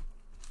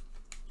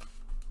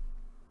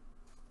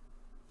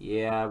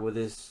 Yeah, with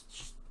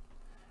his...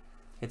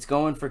 It's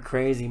going for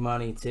crazy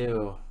money,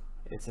 too.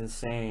 It's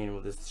insane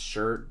with his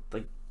shirt,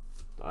 like,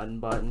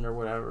 unbuttoned or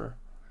whatever.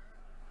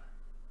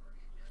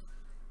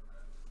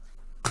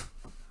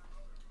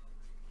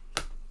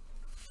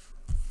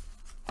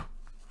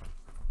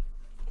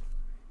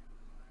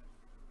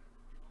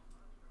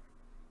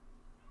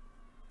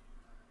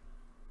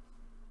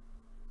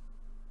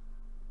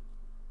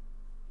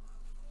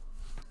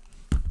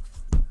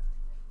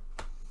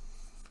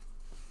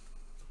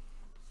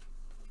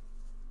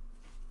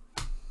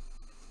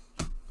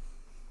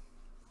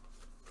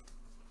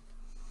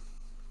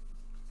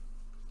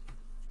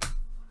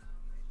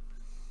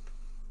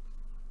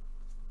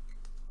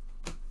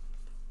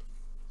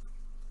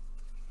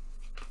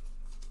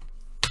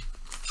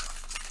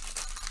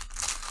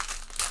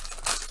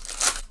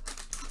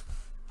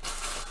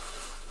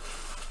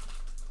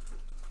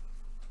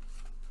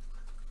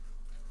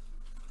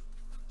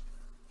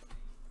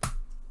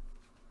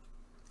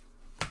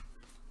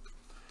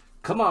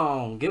 Come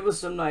on, give us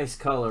some nice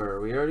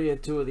color. We already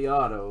had 2 of the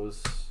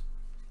autos.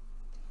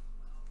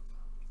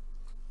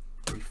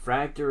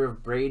 Refractor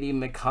of Brady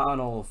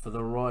McConnell for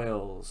the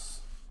Royals.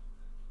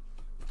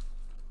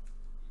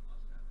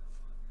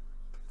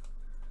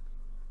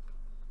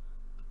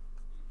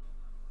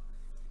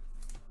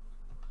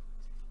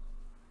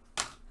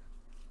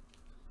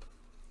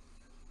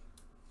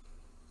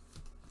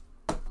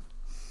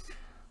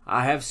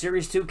 I have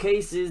Series 2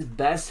 cases,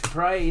 best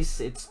price.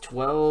 It's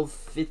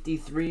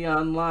 $12.53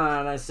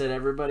 online. I said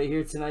everybody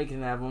here tonight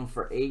can have them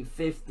for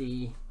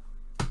 $8.50.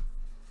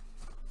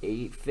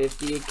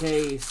 $8.50 a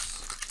case.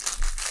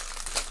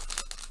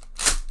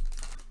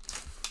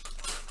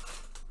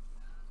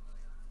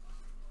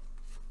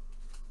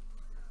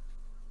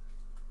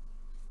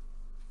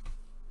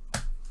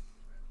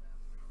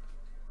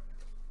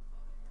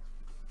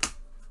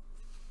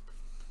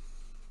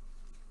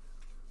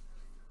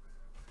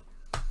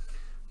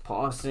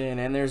 Austin,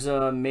 and there's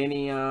a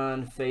mini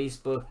on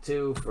Facebook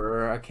too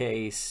for a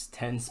case,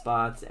 10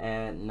 spots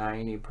at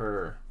 90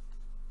 per.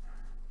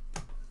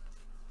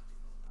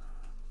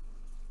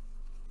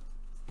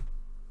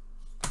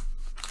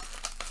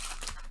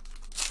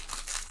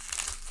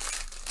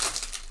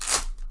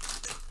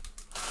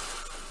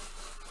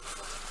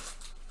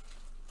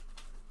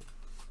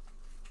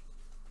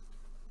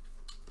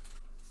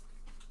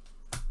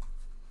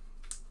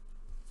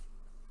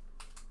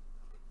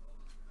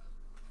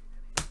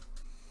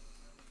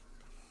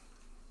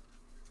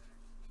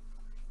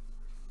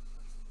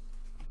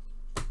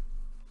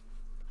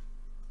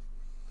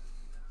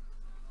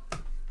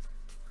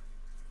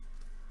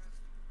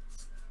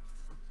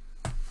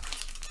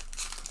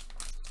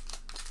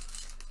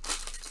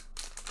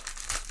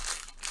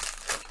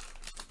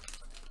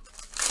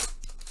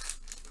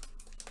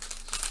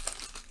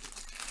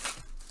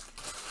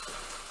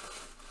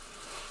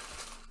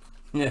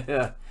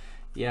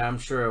 Yeah, I'm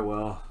sure it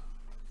will.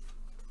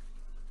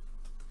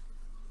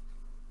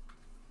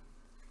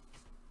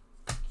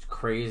 It's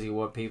crazy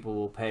what people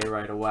will pay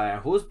right away.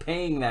 Who's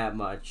paying that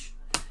much?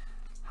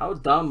 How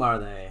dumb are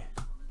they?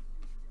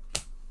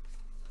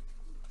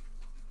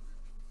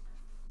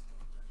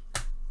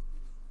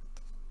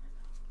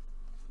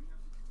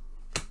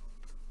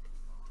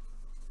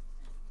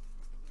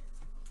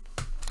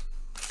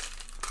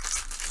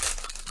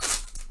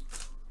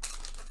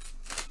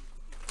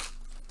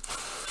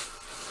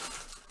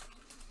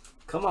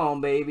 Come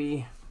on,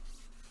 baby.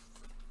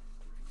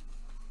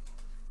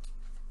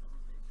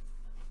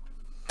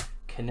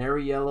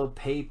 Canary yellow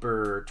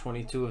paper,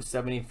 22 of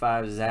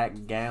 75,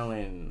 Zach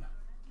Gallen.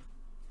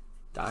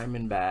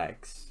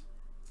 Diamondbacks.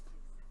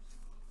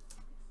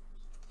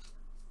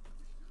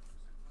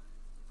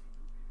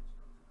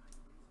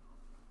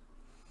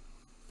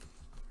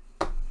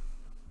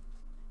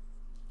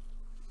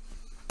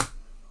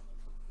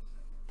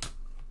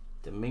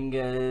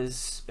 Dominguez,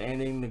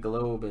 spanning the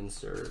globe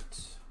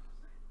inserts.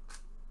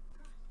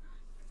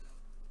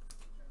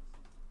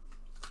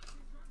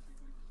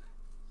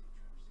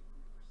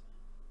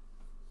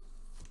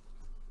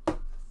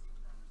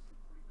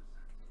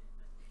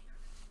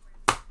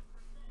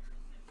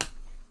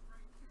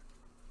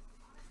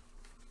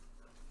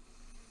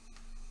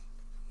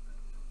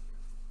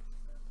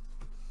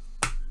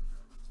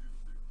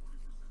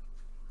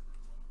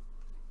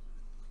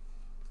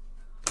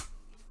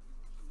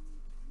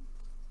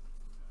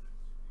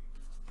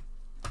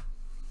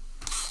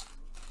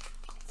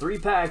 Three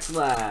packs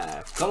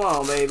left. Come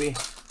on, baby.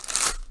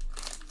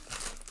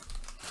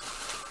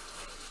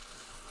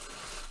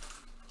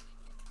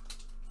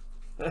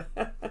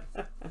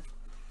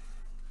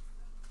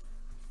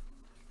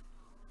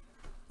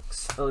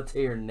 Sell it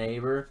to your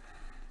neighbor.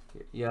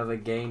 You have a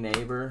gay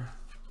neighbor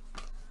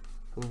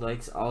who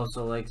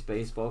also likes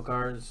baseball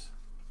cards.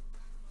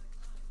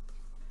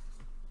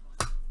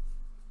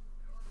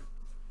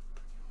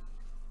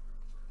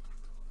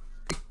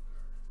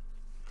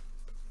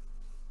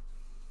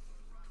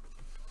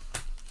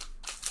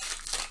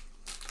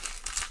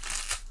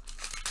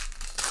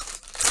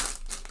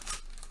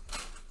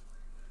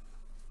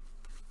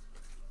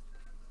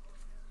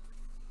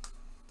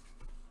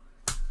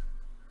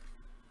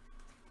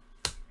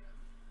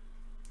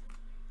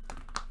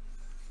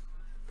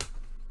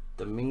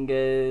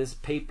 Dominguez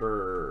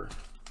paper.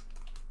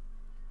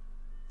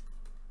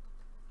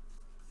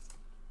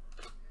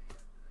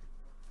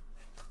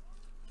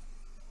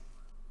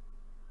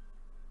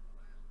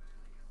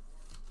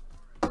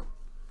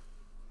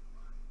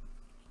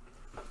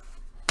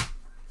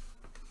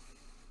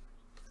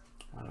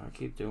 Why do I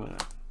keep doing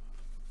that?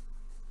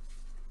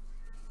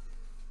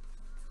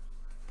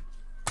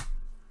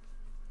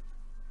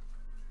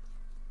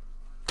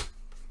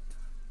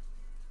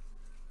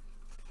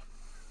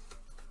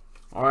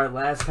 All right,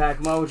 last pack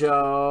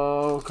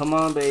mojo. Come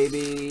on,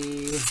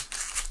 baby.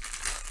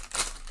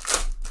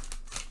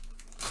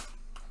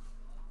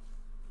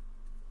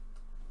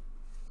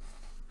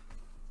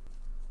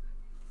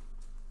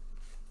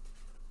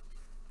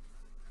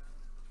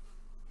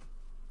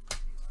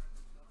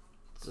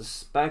 It's a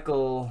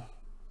speckle.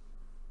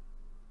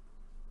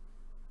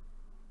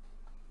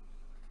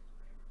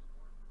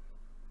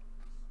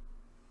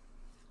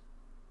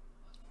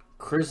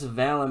 Chris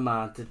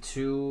Valimont to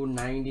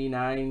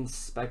 299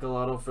 Speckle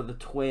Auto for the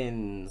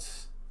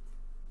Twins.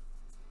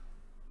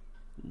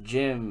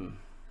 Jim.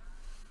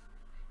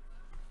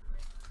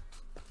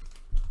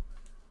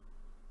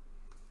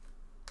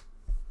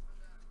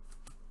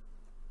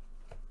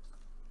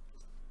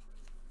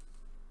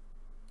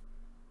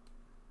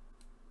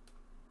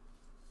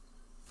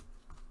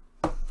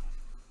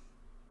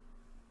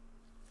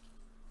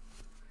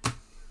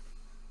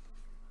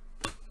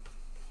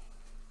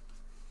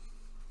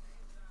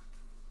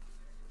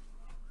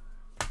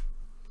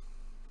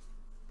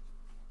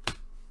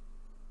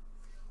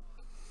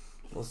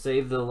 We'll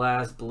save the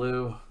last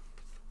blue.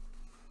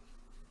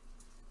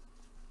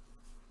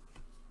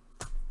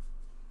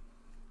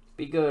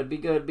 Be good, be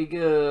good, be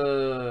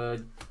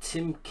good.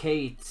 Tim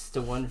Cates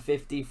to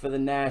 150 for the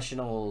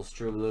Nationals,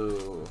 True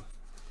Blue.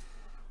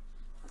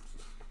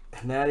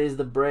 And that is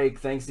the break.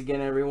 Thanks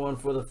again, everyone,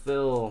 for the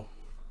fill.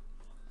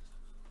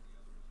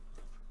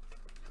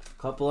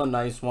 Couple of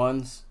nice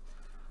ones.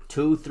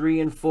 2, 3,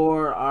 and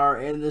 4 are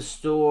in the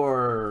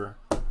store.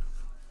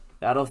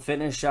 That'll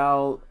finish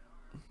out.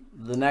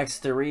 The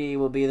next 3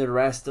 will be the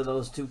rest of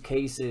those 2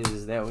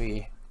 cases that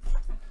we...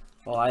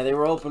 Well, they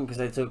were open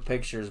because I took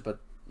pictures, but,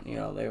 you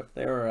know,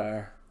 they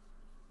were...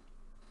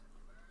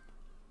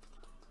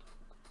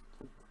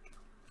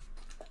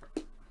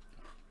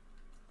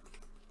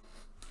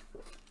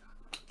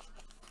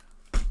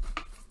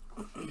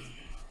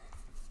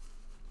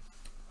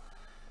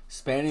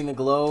 Spanning the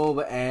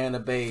globe and a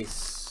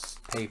base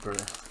paper.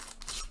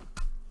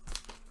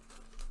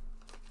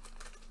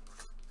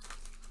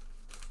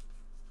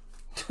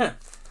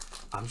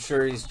 I'm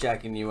sure he's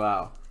checking you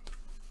out.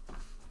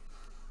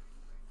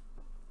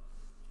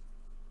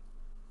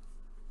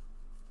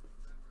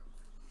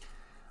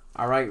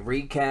 All right,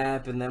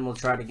 recap, and then we'll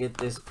try to get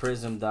this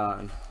prism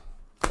done.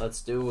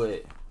 Let's do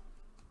it.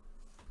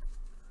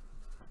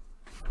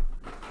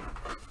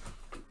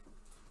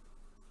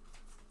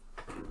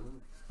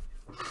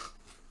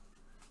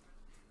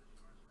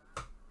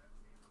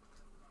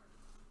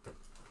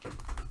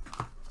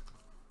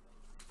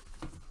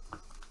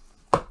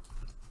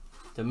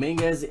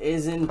 Dominguez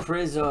is in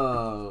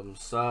prism,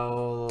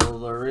 so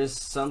there is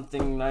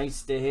something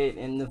nice to hit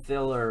in the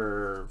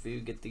filler if you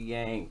get the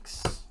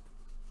Yanks.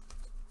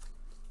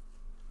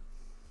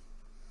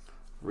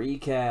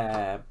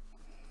 Recap.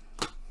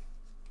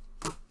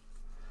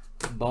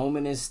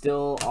 Bowman is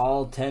still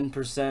all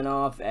 10%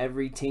 off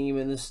every team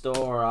in the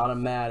store,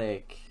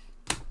 automatic.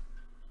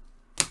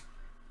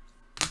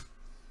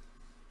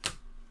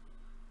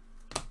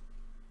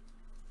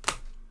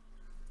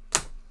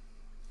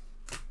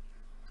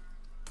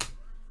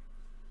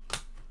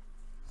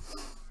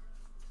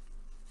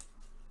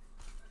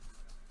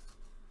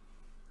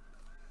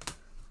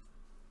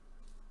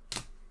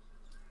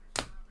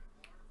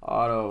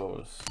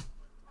 Autos.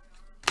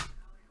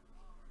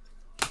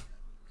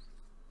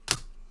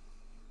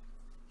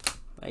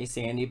 Nice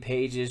Andy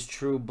Page's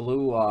True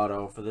Blue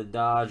auto for the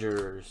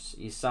Dodgers.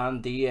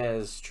 Isan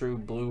Diaz True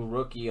Blue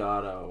rookie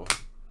auto.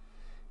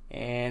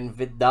 And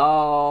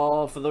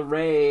Vidal for the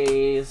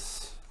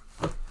Rays.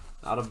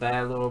 Not a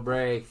bad little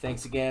break.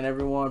 Thanks again,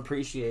 everyone.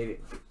 Appreciate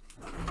it.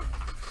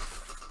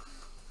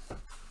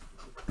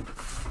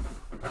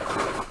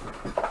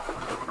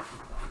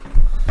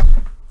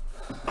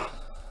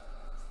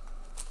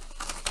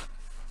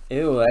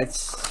 Ew,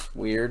 that's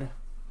weird.